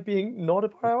simply by being not a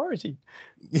priority.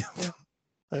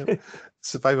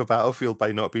 Survive a battlefield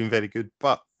by not being very good.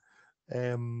 But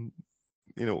if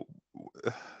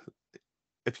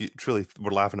you truly,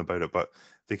 we're laughing about it, but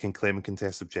they can claim and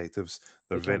contest objectives.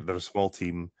 They're a small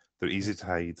team. They're easy to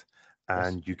hide,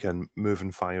 and you can move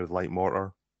and fire with light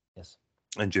mortar.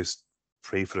 And just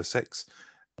pray for a 6.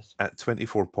 At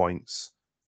 24 points,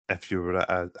 if you were at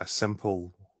a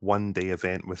simple one-day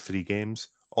event with 3 games,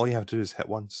 all you have to do is hit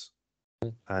once,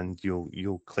 and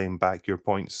you'll claim back your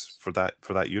points for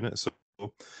that unit. So,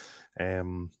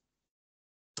 and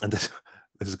this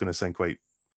is going to sound quite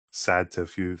sad to a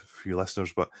few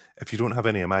listeners, but if you don't have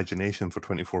any imagination for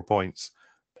 24 points,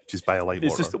 just buy a light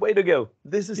mortar. This is the way to go.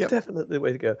 This is definitely the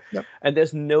way to go. And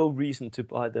there's no reason to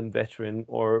buy them veteran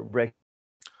or regular.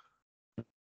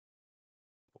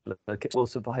 Will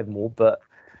survive more, but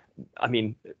I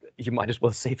mean, you might as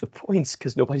well save the points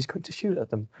because nobody's going to shoot at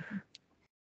them.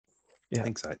 Yeah,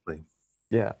 exactly.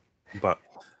 Yeah, but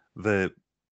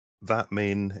that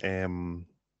main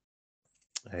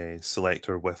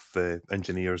selector with the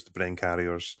engineers, the Bren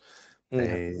carriers,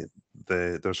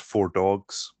 there's 4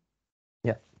 dogs.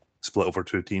 Split over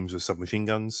 2 teams with submachine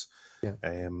guns.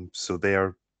 So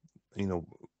they're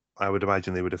I would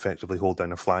imagine they would effectively hold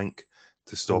down a flank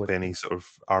to stop any sort of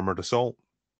armored assault.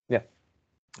 Yeah.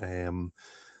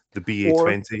 The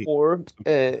BA-20. Or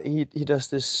he does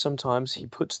this sometimes. He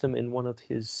puts them in one of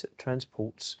his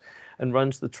transports and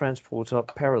runs the transports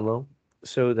up parallel,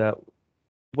 so that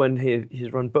when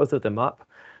he's run both of them up,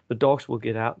 the dogs will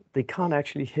get out. They can't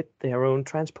actually hit their own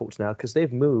transports now because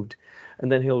they've moved,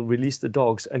 and then he'll release the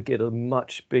dogs and get a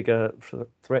much bigger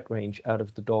threat range out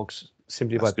of the dogs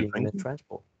simply by being in a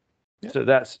transport. Yeah. So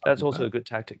that's also a good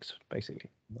tactics, basically.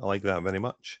 I like that very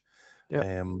much.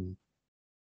 Yeah.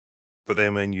 But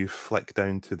then when you flick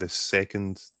down to the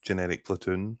second generic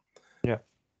platoon,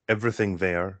 everything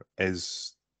there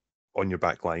is on your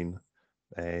back line.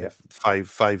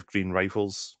 Five green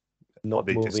rifles, not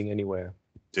moving anywhere.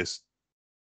 Just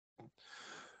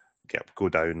go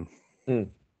down.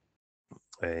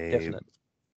 Definitely.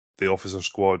 The officer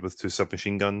squad with 2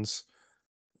 submachine guns.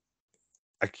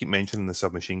 I keep mentioning the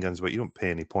submachine guns, but you don't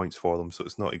pay any points for them, so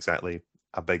it's not exactly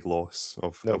a big loss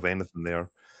of anything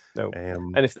there. No.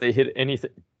 And if they hit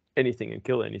anything and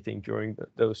kill anything during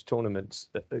those tournaments,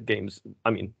 games,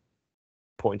 I mean,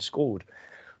 points scored,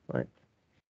 right?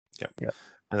 Yeah.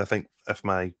 And I think if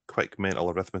my quick mental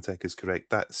arithmetic is correct,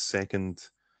 that second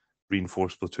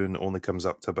reinforced platoon only comes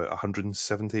up to about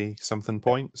 170 something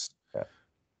points. Yeah.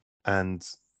 And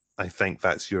I think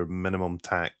that's your minimum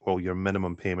your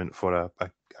minimum payment for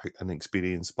an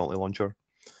experienced multi-launcher.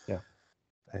 Yeah.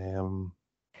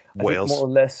 What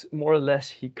else? More or less,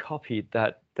 he copied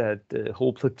that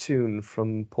whole platoon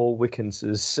from Paul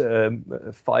Wickens's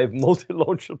 5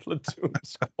 multi-launcher platoon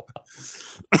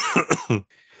squad.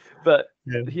 But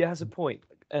he has a point,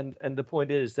 and the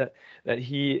point is that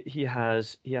he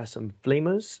has some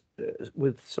flamers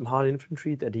with some hard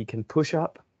infantry that he can push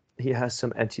up. He has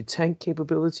some anti-tank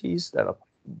capabilities that are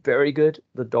very good.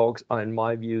 The dogs are, in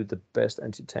my view, the best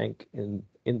anti-tank in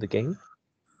the game.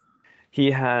 He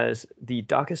has the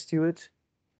Darker Steward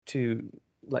to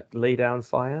lay down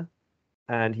fire,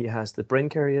 and he has the brain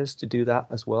carriers to do that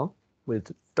as well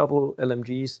with double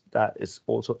LMGs. That is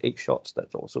also 8 shots.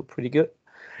 That's also pretty good.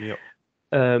 Yep.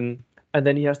 And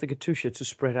then he has the Katusha to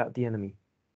spread out the enemy.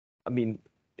 I mean,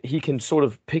 he can sort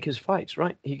of pick his fights,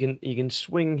 right? He can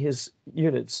swing his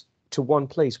units to one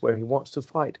place where he wants to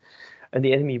fight, and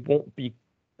the enemy won't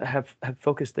have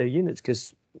focused their units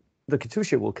because the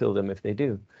Katusha will kill them if they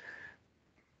do.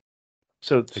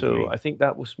 So I think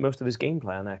that was most of his game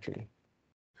plan, actually.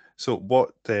 So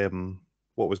what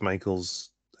was Michael's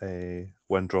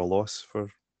win-draw loss for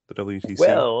the WTC?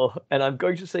 Well, and I'm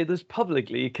going to say this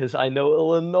publicly because I know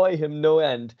it'll annoy him no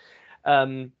end.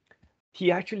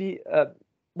 He actually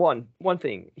one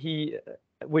thing he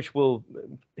will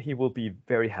be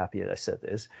very happy that I said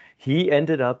this. He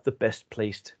ended up the best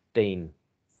placed Dane.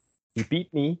 He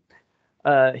beat me.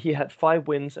 He had 5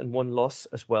 wins and 1 loss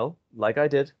as well, like I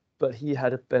did, but he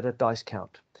had a better dice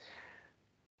count.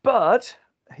 But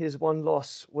his 1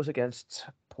 loss was against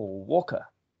Paul Walker.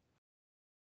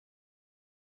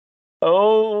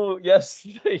 Oh, yes,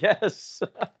 yes.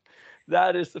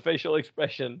 That is the facial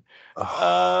expression.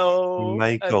 Oh,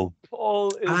 Michael.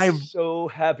 Paul is so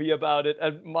happy about it,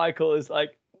 and Michael is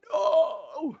like,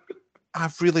 "Oh,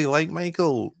 I really like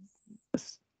Michael.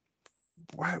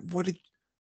 What did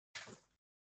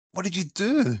you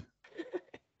do,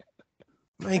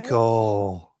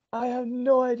 Michael? I have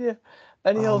no idea."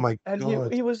 And he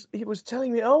was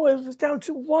telling me, "Oh, it was down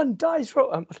to 1 dice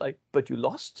roll." I was like, "But you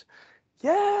lost?"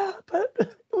 "Yeah, but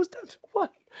it was down to 1."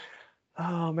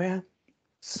 Oh man.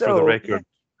 So, for the record,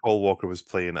 Paul Walker was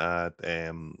playing at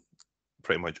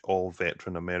pretty much all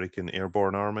veteran American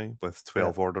airborne army with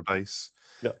 12 order dice.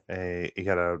 Yeah. He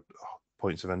had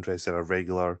points of interest in a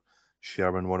regular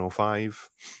Sherman 105.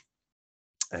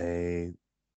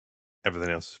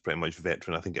 Everything else is pretty much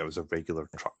veteran. I think it was a regular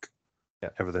truck. Yeah.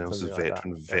 Everything else is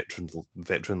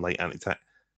veteran light anti-tank.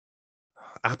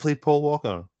 I played Paul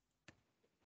Walker.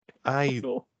 If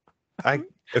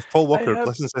Paul Walker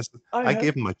listens to this, I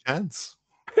gave him a chance.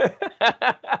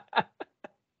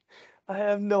 I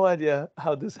have no idea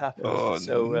how this happened. Oh,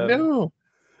 so no.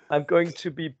 I'm going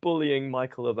to be bullying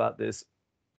Michael about this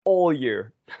all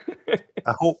year.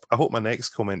 I hope my next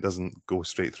comment doesn't go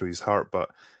straight through his heart, but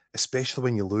especially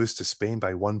when you lose to Spain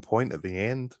by 1 point at the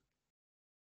end.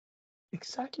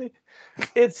 Exactly.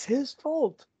 It's his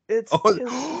fault. It's his fault.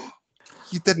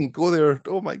 You didn't go there.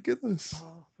 Oh my goodness.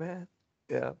 Oh man.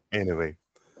 Yeah.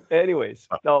 Anyways,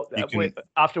 no.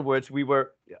 Afterwards, we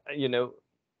were,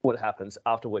 what happens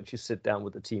afterwards? You sit down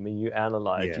with the team and you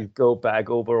analyze. You go back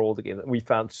over all the games. We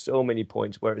found so many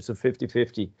points where it's a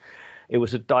 50-50. It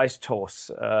was a dice toss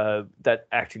that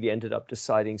actually ended up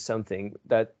deciding something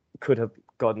that could have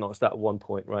gotten us that 1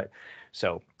 point, right?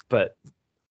 So, but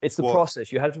it's the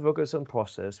process. You had to focus on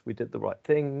process. We did the right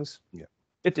things. Yeah.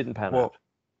 It didn't pan out.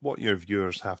 What your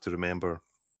viewers have to remember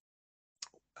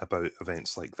about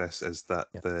events like this is that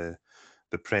the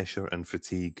pressure and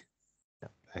fatigue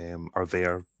are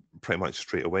there pretty much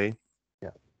straight away. Yeah.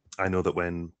 I know that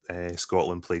when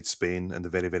Scotland played Spain in the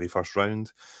very, very first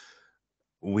round,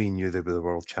 we knew they were the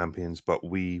world champions, but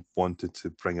we wanted to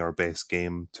bring our best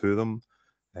game to them.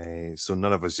 So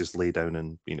none of us just lay down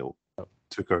and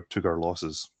took our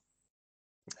losses.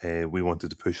 We wanted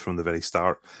to push from the very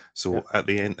start. So at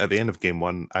the end of game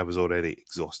one, I was already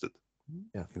exhausted.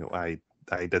 Yeah.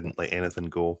 I didn't let anything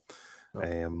go.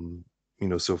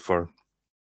 No. So for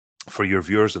your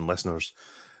viewers and listeners,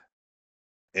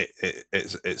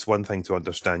 it's one thing to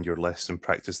understand your list and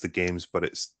practice the games, but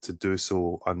it's to do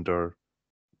so under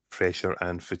pressure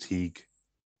and fatigue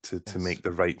to make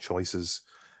the right choices.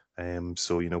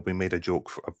 So we made a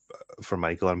joke for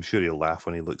Michael. I'm sure he'll laugh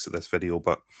when he looks at this video,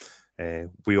 but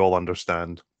we all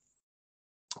understand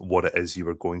what it is you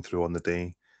were going through on the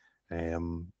day,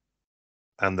 and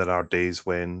there are days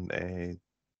when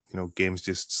games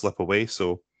just slip away.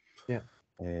 So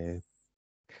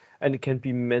and it can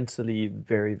be mentally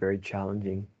very, very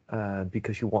challenging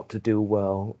because you want to do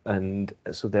well, and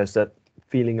so there's that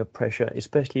feeling of pressure,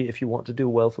 especially if you want to do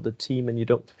well for the team and you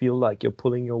don't feel like you're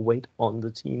pulling your weight on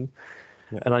the team.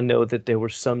 And I know that there were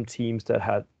some teams that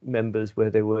had members where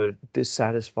they were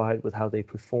dissatisfied with how they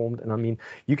performed. And I mean,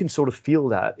 you can sort of feel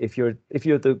that if you're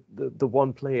the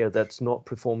one player that's not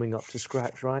performing up to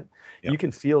scratch, right? You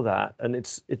can feel that, and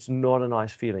it's not a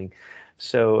nice feeling.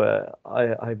 So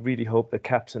I really hope the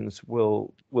captains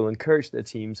will encourage their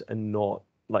teams and not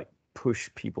like push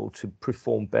people to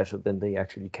perform better than they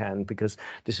actually can, because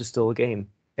this is still a game.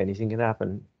 Anything can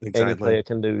happen. Exactly. Any player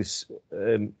can lose.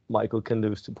 Michael can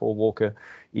lose to Paul Walker,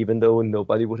 even though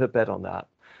nobody would have bet on that.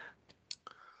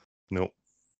 No,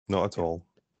 not at all.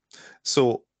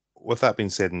 So, with that being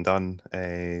said and done,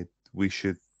 we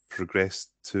should progress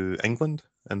to England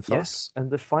in third. Yes,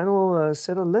 and the final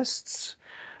set of lists.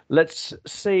 Let's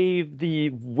save the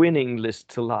winning list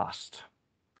to last.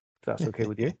 If that's okay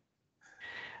with you.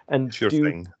 And sure do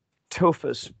thing.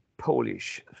 Topher's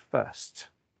Polish first.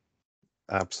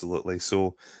 Absolutely.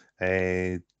 So,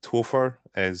 Topher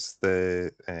is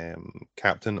the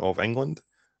captain of England,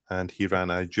 and he ran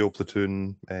a dual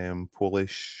platoon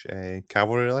Polish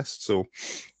cavalry list. So,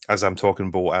 as I'm talking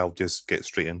about, I'll just get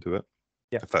straight into it.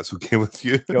 Yeah. If that's okay with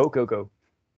you. Go.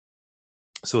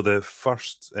 So the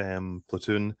first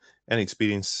platoon,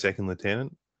 inexperienced second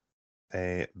lieutenant.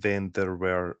 Then there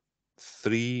were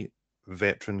 3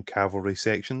 veteran cavalry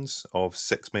sections of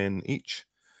 6 men each.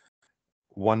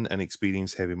 1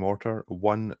 inexperienced heavy mortar,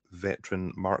 1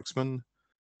 veteran marksman.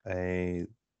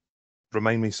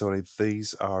 Remind me, sorry,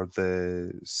 these are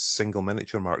the single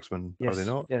miniature marksmen, yes, are they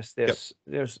not? Yes,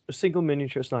 there's a single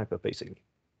miniature sniper basically.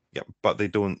 Yeah, but they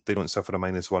don't suffer a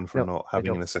 -1 for not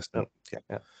having an assistant. No.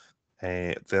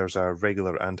 Yeah. There's a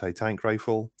regular anti-tank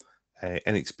rifle,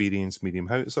 inexperienced medium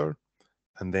howitzer,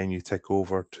 and then you tick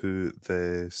over to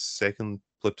the second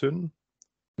platoon.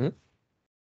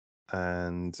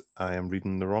 And I am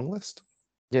reading the wrong list.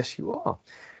 Yes, you are,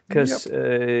 because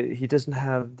he doesn't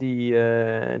have the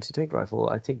anti-tank rifle.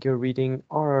 I think you're reading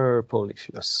our Polish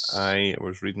list. I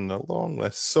was reading the long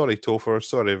list. Sorry, Topher.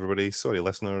 Sorry, everybody. Sorry,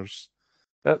 listeners.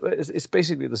 It's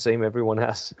basically the same everyone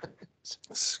has.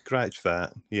 Scratch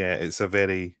that. Yeah, it's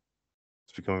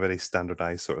become a very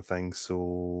standardized sort of thing.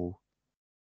 So,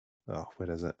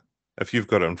 where is it? If you've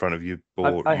got it in front of you,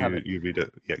 Bo, I have it. You read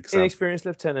it. Yeah, inexperienced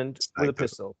lieutenant with a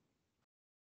pistol.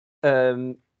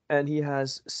 And he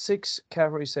has 6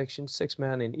 cavalry sections, 6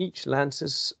 men in each,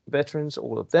 lancers, veterans,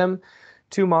 all of them,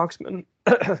 2 marksmen,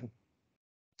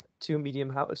 2 medium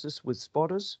howitzers with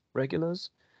spotters,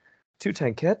 regulars, 2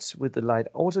 tankettes with the light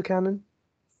autocannon,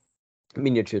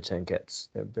 miniature tankettes.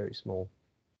 They're very small.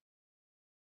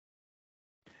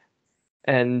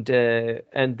 And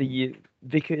the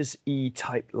Vickers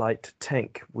E-type light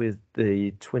tank with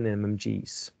the twin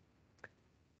MMGs.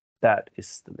 That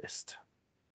is the list.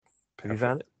 Perfect. Have you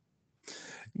found it?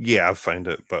 Yeah, I've found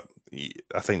it, but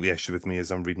I think the issue with me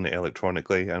is I'm reading it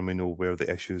electronically, and we know where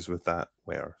the issues with that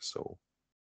were. So,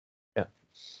 yeah.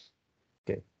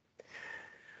 Okay.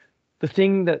 The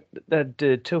thing that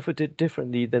Topher did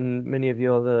differently than many of the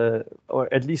other,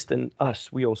 or at least than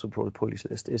us, we also brought a Polish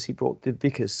list, is he brought the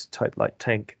Vickers type light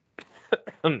tank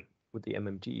with the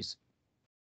MMGs.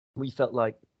 We felt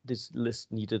like this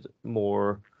list needed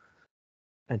more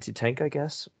anti-tank, I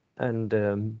guess,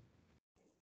 and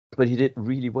but he did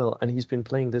really well, and he's been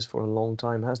playing this for a long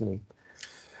time, hasn't he?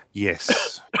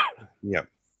 Yes. Yeah.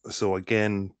 So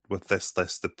again, with this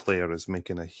list, the player is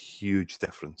making a huge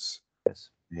difference Yes.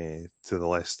 to the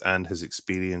list and his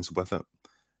experience with it.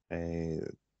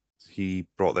 He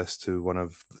brought this to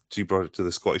he brought it to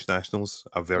the Scottish Nationals,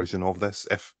 a version of this,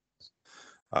 if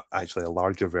actually a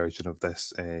larger version of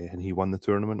this, and he won the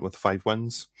tournament with 5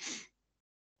 wins.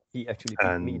 He actually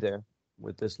beat me And there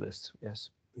with this list.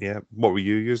 Yes. yeah, what were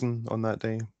you using on that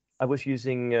day? I was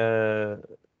using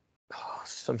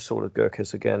some sort of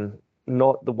Gurkhas again,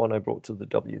 not the one I brought to the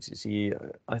WTC.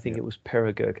 I think it was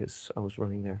Para Gurkhas I was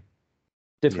running there.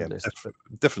 Different list, but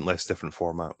different list, different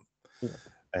format.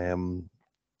 yeah.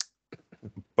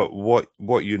 But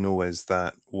what you know is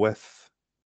that with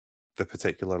the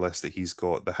particular list that he's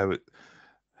got,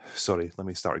 sorry, let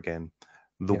me start again.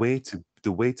 The way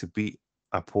to beat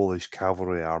a Polish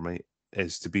cavalry army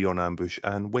is to be on ambush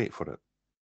and wait for it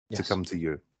to come to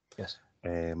you. Yes.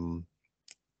 Um,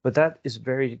 But that is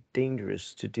very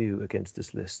dangerous to do against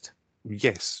this list.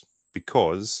 yes,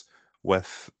 because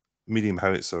with medium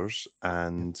howitzers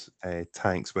and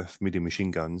tanks with medium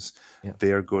machine guns,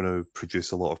 they're going to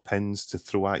produce a lot of pins to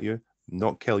throw at you.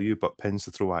 Not kill you, but pins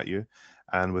to throw at you.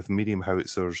 And with medium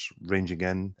howitzers ranging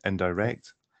in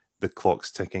indirect, the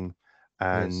clock's ticking.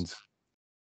 And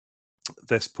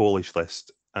this Polish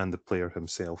list and the player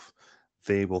himself,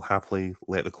 they will happily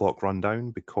let the clock run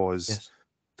down because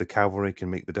the cavalry can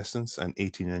make the distance, an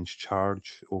 18-inch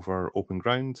charge over open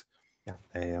ground.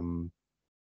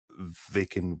 They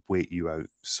can wait you out.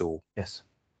 So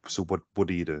So what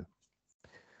do you do?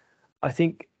 I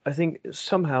think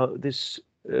somehow this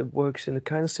works in a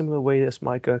kind of similar way as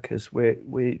my Gurkhas, where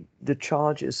the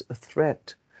charge is a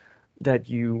threat that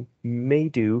you may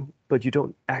do, but you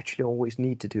don't actually always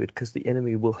need to do it because the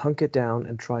enemy will hunker down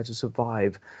and try to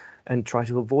survive and try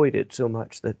to avoid it so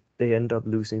much that they end up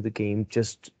losing the game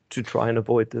just to try and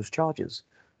avoid those charges.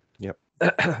 Yep.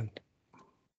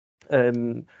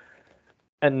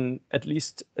 And at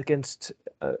least against,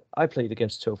 I played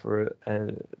against Topher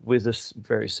with this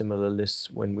very similar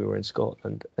lists when we were in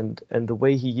Scotland, and the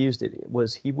way he used it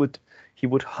was he would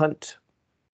hunt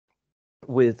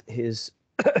with his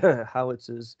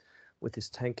howitzers, with his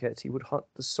tankettes. He would hunt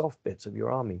the soft bits of your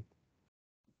army,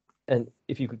 and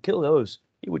if you could kill those,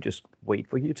 he would just wait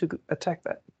for you to attack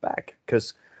that back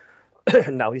because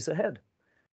now he's ahead.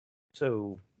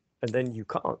 So. And then you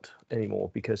can't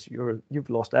anymore because you've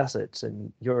lost assets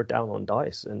and you're down on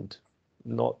dice and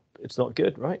it's not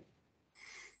good, right?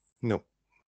 No.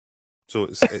 So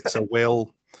it's a well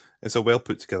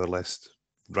put together list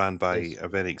ran by a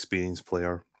very experienced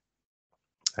player.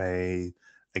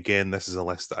 Again, this is a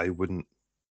list that I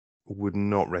would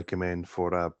not recommend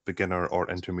for a beginner or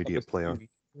intermediate player.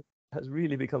 It has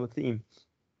really become a theme.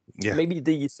 Yeah. Maybe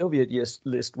the Soviet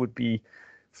list would be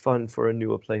fun for a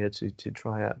newer player to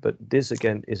try out, but this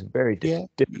again is very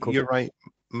difficult. You're right.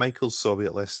 Michael's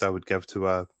Soviet list I would give to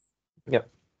a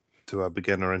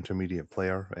beginner intermediate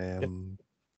player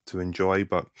to enjoy,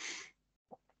 but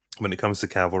when it comes to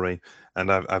cavalry,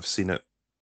 and I've seen it,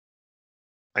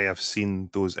 I have seen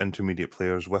those intermediate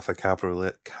players with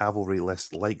a cavalry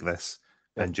list like this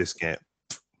and just get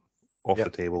off the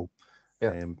table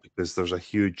because there's a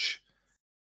huge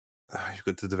you've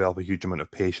got to develop a huge amount of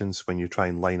patience when you try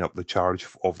and line up the charge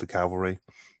of the cavalry.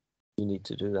 You need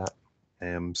to do that.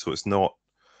 So it's not,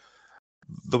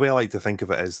 the way I like to think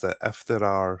of it is that if there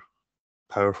are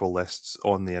powerful lists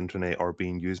on the internet or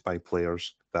being used by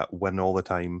players that win all the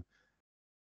time,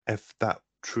 if that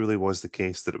truly was the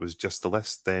case that it was just the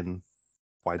list, then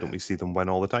why don't we see them win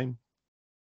all the time?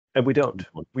 And we don't.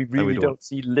 We really don't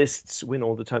see lists win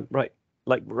all the time. Right.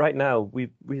 Like right now,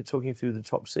 we're talking through the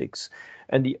top 6,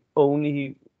 and the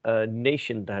only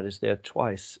nation that is there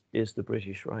twice is the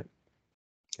British, right?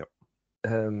 Yep.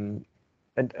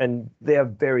 And they are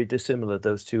very dissimilar,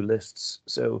 those two lists.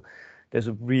 So there's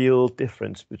a real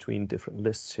difference between different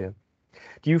lists here.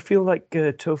 Do you feel like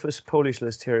Topher's Polish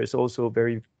list here is also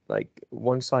very like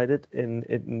one-sided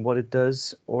in what it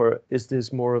does, or is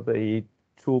this more of a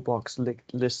toolbox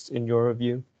list in your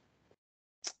view?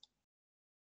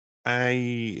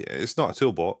 It's not a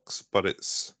toolbox, but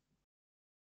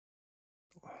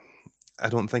I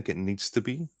don't think it needs to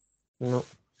be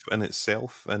in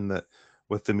itself, and that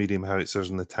with the medium howitzers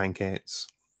and the tankettes,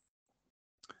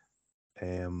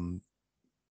 I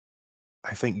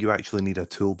think you actually need a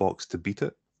toolbox to beat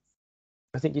it.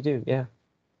 I think you do, yeah.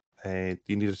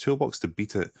 You need a toolbox to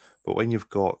beat it, but when you've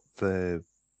got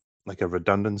like a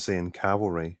redundancy in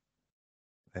cavalry,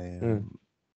 you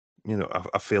know,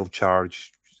 a failed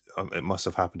charge, it must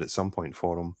have happened at some point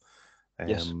for him.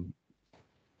 Yes.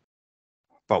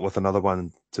 But with another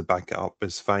one to back it up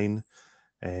is fine.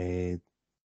 I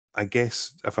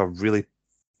guess if a really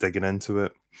digging into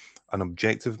it. An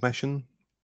objective mission,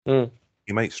 Mm.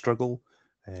 you might struggle.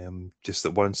 Just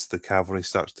that once the cavalry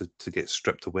starts to get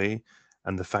stripped away,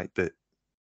 and the fact that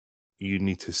you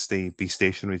need to be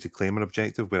stationary to claim an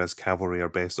objective, whereas cavalry are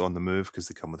best on the move because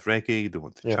they come with recce, they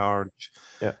want to charge.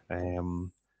 Yeah.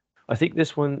 Um, I think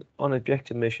this one on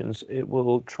objective missions, it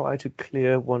will try to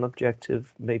clear one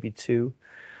objective, maybe two,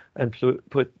 and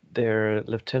put their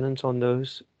lieutenants on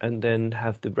those, and then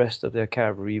have the rest of their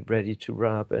cavalry ready to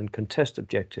run up and contest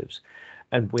objectives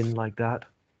and win like that.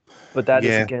 But that is,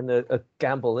 yeah, again, a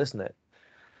gamble, isn't it?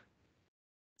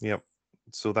 yep.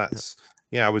 So that's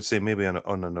I would say maybe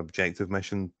on an objective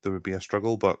mission there would be a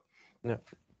struggle, but Yeah.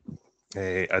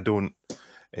 I don't.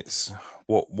 It's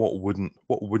what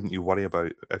wouldn't you worry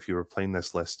about if you were playing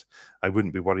this list? I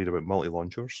wouldn't be worried about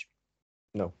multi-launchers.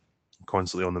 No.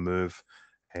 Constantly on the move.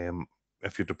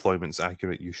 If your deployment's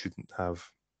accurate, you shouldn't have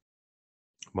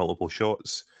multiple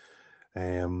shots.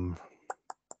 Flamethrowers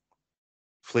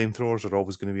are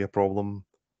always going to be a problem.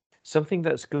 Something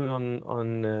that's good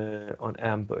on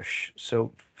ambush.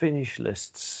 So finish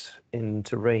lists in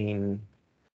terrain,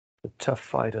 a tough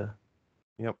fighter.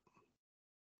 Yep.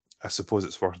 I suppose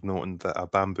it's worth noting that a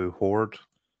bamboo horde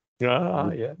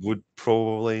would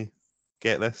probably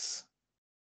get this.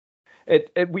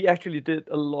 We actually did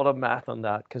a lot of math on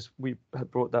that because we had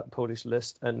brought that Polish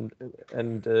list, and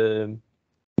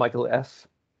Michael F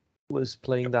was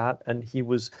playing that, and he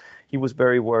was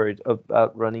very worried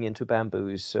about running into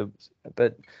bamboos. So,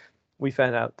 but we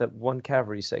found out that one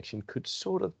cavalry section could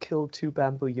sort of kill 2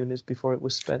 bamboo units before it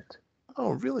was spent.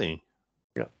 Oh, really?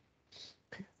 Yeah.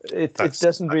 It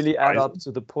doesn't really add up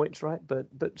to the points, right? But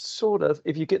sort of,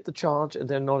 if you get the charge and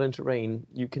they're not in terrain,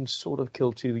 you can sort of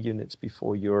kill 2 units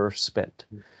before you're spent.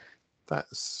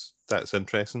 That's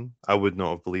interesting. I would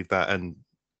not have believed that, and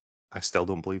I still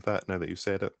don't believe that now that you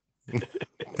said it.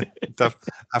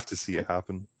 Have to see it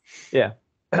happen. Yeah.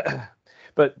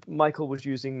 But Michael was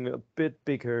using a bit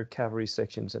bigger cavalry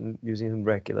sections and using them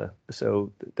regular,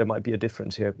 so there might be a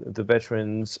difference here. The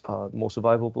veterans are more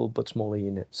survivable, but smaller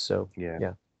units. So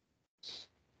yeah.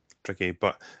 Tricky,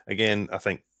 but again, I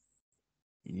think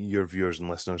your viewers and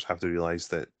listeners have to realize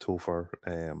that Topher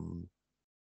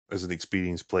is an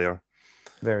experienced player,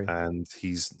 and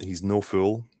he's no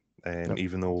fool. Nope.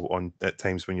 Even though at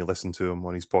times when you listen to him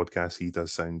on his podcast, he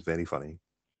does sound very funny.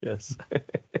 Yes.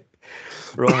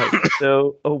 Right.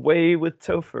 So away with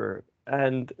Topher,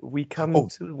 and we come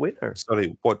to the winner.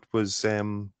 Sorry, what was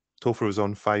Topher was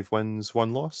on 5 wins,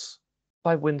 1 loss?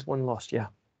 5 wins, 1 loss. Yeah.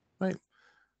 Right.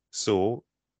 So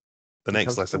the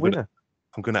next list, I'm going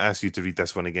to ask you to read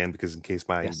this one again because in case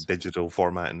my digital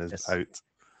formatting is out.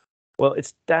 Well,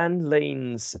 it's Dan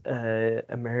Lane's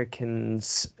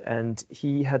Americans, and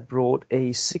he had brought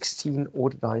a 16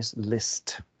 organized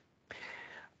list.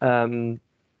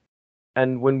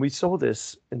 And when we saw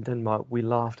this in Denmark, we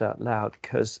laughed out loud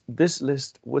because this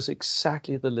list was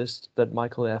exactly the list that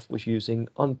Michael F. was using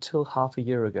until half a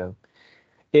year ago.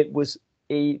 It was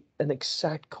an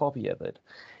exact copy of it.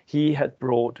 He had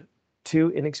brought 2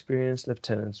 inexperienced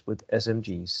lieutenants with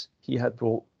SMGs. He had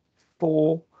brought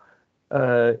 5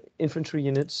 infantry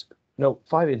units.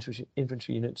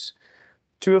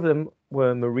 2 of them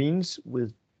were Marines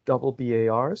with double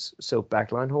BARs, so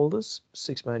backline holders,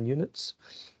 6-man units.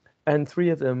 And 3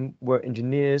 of them were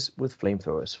engineers with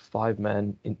flamethrowers, 5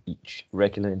 men in each,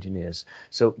 regular engineers.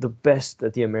 So the best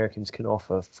that the Americans can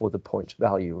offer for the point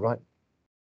value, right?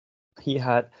 He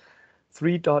had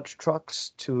 3 Dodge trucks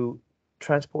to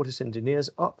transport his engineers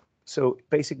up. So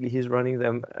basically he's running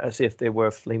them as if they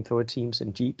were flamethrower teams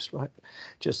in Jeeps, right?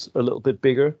 Just a little bit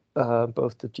bigger,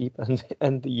 both the Jeep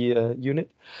and the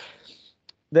unit.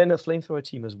 Then a flamethrower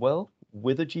team as well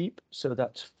with a Jeep. So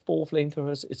that's 4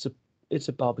 flamethrowers. It's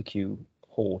a barbecue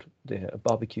horde there, a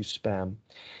barbecue spam.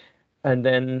 And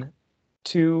then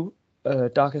 2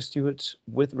 Darker Stewards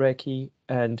with recce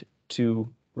and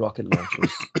 2 rocket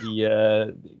launchers,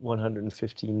 the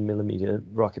 115 millimeter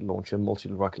rocket launcher,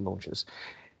 multiple rocket launchers.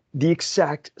 The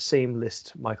exact same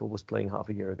list Michael was playing half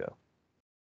a year ago.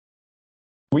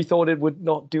 We thought it would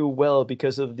not do well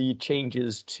because of the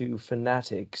changes to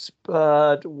Fanatics,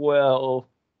 but, well,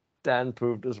 Dan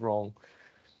proved us wrong.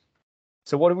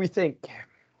 So what do we think?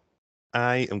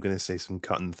 I am going to say some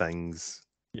cutting things.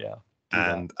 Yeah.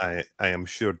 And I am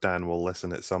sure Dan will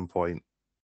listen at some point.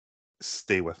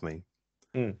 Stay with me.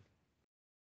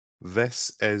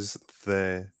 This is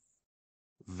the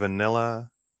vanilla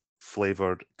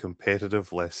flavored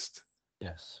competitive list.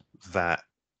 Yes. That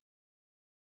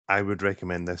I would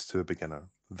recommend this to a beginner.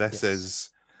 This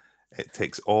is, it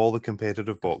ticks all the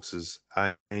competitive boxes.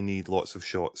 I need lots of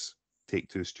shots. Take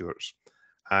 2 Stewarts.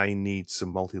 I need some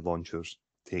multi-launchers.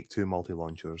 take 2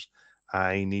 multi-launchers.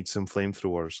 I need some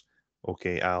flamethrowers.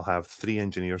 Okay, I'll have 3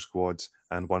 engineer squads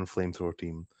and 1 flamethrower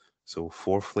team. So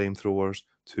 4 flamethrowers,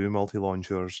 2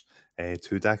 multi-launchers,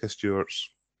 2 Daka Stewarts.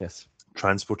 Yes.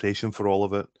 Transportation for all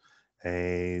of it.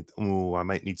 I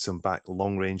might need some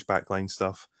long-range backline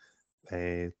stuff.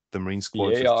 The Marine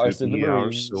squads The with 2 ARs and the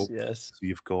BARs. Marines, yes. So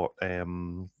you've got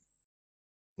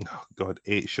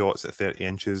 8 shots at 30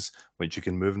 inches, which you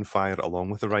can move and fire along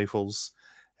with the rifles.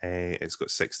 It's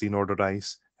got 16 order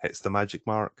dice, hits the magic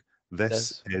mark.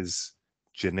 This is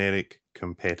generic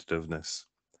competitiveness.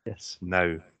 Yes.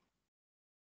 Now,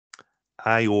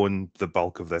 I own the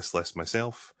bulk of this list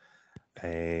myself.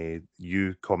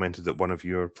 You commented that one of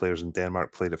your players in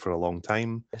Denmark played it for a long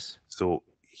time. Yes. So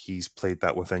he's played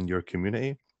that within your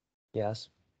community. Yes.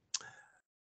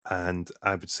 And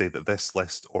I would say that this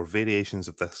list or variations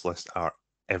of this list are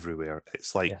everywhere.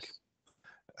 It's like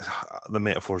the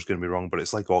metaphor is going to be wrong, but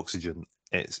it's like oxygen.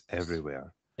 It's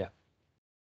everywhere. Yeah.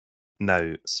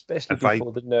 Now, especially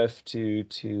before the nerf to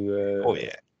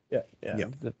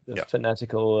the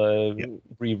fanatical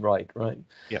rewrite, right?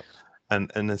 Yeah.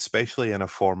 And especially in a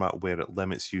format where it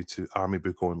limits you to army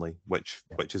book only, which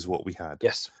is what we had.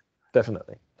 Yes,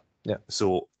 definitely. Yeah.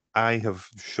 So I have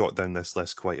shot down this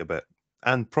list quite a bit,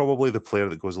 and probably the player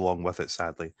that goes along with it,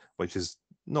 sadly, which is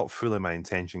not fully my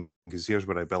intention, because here's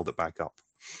where I build it back up.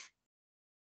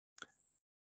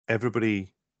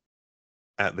 Everybody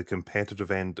at the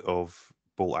competitive end of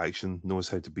bolt action knows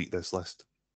how to beat this list.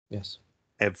 Yes.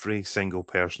 Every single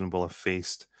person will have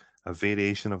faced a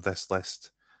variation of this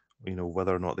list,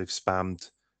 whether or not they've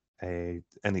spammed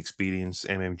inexperienced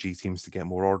MMG teams to get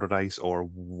more order dice or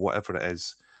whatever it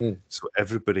is. So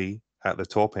everybody at the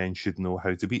top end should know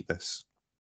how to beat this,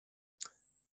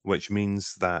 which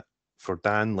means that for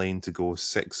Dan Lane to go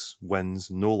 6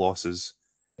 wins, no losses,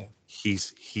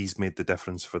 he's made the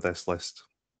difference for this list.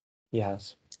 He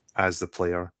has. As the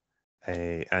player,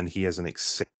 and he is an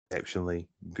exceptionally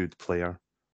good player.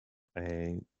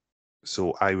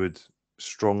 So I would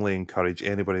strongly encourage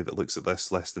anybody that looks at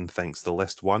this list and thinks the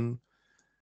list won.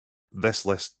 This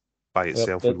list by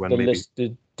itself would win. The list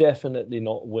did definitely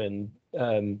not win.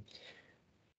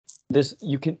 This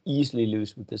you can easily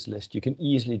lose with this list. You can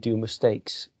easily do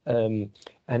mistakes, and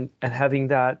having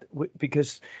that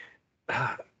because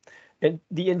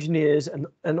the engineers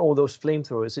and all those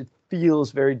flamethrowers, it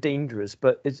feels very dangerous,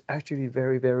 but it's actually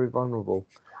very, very vulnerable.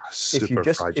 Super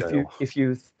fragile. If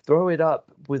you throw it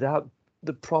up without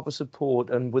the proper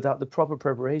support and without the proper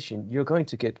preparation, you're going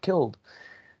to get killed.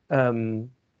 And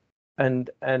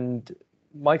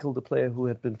Michael, the player who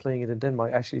had been playing it in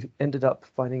Denmark, actually ended up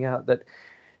finding out that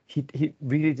he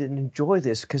really didn't enjoy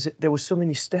this because there were so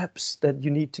many steps that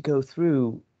you need to go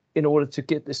through in order to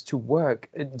get this to work.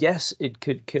 Yes, it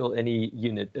could kill any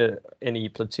unit, any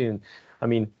platoon. I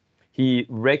mean, he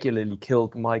regularly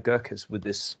killed my Gurkhas with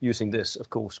this, using this, of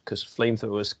course, because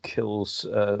flamethrowers kills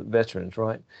veterans,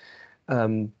 right?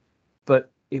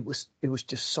 But it was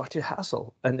just such a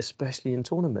hassle, and especially in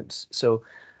tournaments. So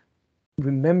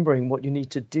remembering what you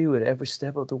need to do at every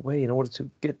step of the way in order to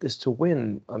get this to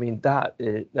win, I mean, that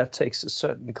takes a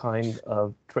certain kind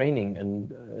of training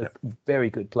and a very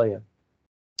good player.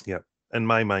 Yeah. In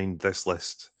my mind, this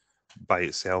list by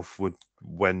itself would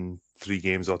win 3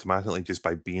 games automatically just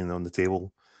by being on the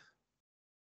table.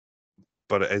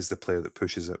 But it is the player that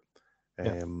pushes it.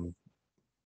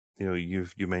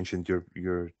 You mentioned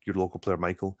your local player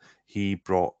Michael. He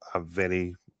brought a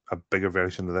bigger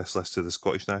version of this list to the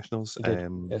Scottish Nationals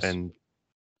in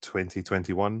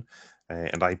 2021,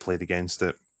 and I played against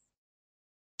it,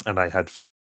 and I had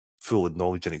full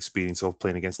knowledge and experience of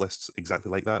playing against lists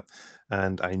exactly like that,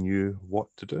 and I knew what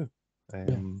to do.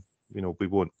 We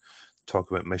won't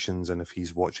talk about missions, and if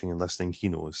he's watching and listening, he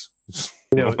knows.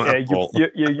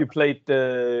 You played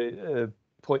the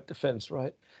point defense,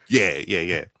 right?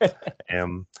 Yeah.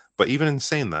 But even in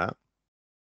saying that,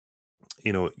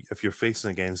 if you're facing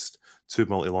against 2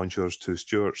 multi-launchers, 2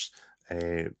 Stewarts,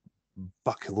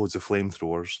 bucket loads of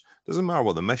flamethrowers, doesn't matter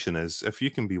what the mission is, if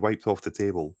you can be wiped off the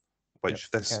table, which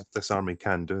this army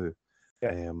can do.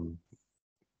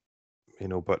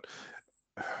 But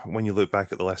when you look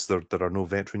back at the list, there are no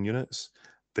veteran units,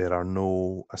 there are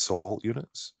no assault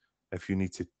units. If you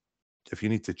need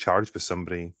to charge with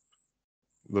somebody,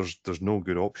 there's no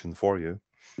good option for you.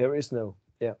 There is no.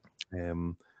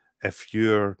 If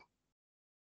your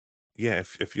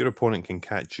opponent can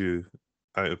catch you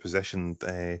out of position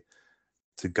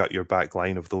to gut your back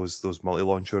line of those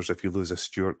multi-launchers, if you lose a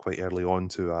Stewart quite early on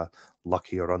to a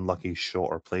lucky or unlucky shot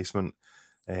or placement,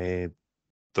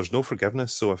 there's no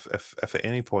forgiveness. So if at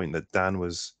any point that Dan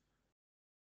was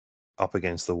up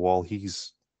against the wall,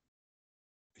 he's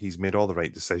he's made all the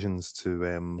right decisions to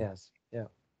Yes, yeah.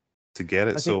 to get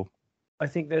it. I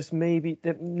think there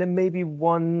may be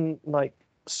one like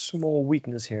small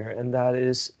weakness here, and that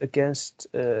is against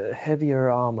heavier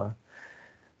armor.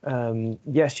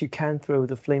 Yes, you can throw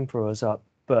the flamethrowers up,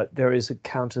 but there is a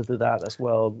counter to that as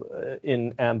well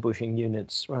in ambushing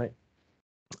units, right?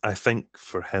 I think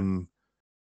for him,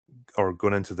 or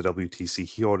going into the WTC,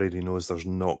 he already knows there's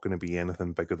not going to be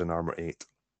anything bigger than armor 8.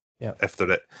 Yeah. If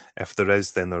there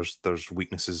is, then there's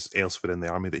weaknesses elsewhere in the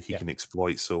army that he can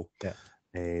exploit. So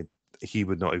he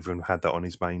would not even had that on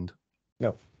his mind.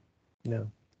 No.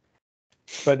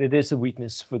 But it is a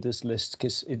weakness for this list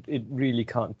because it really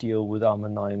can't deal with armor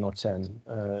 9 or 10.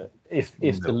 If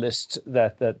the list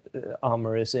that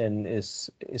armor is in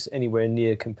is anywhere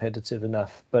near competitive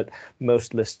enough, but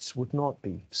most lists would not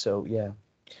be. So yeah.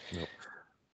 No.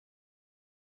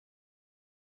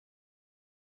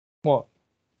 What?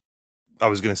 I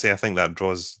was going to say, I think that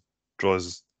draws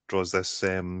this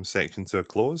section to a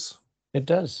close. It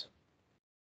does.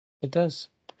 It does.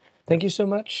 Thank you so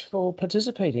much for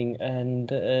participating,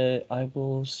 and I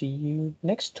will see you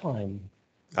next time.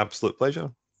 Absolute pleasure.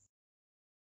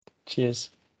 Cheers.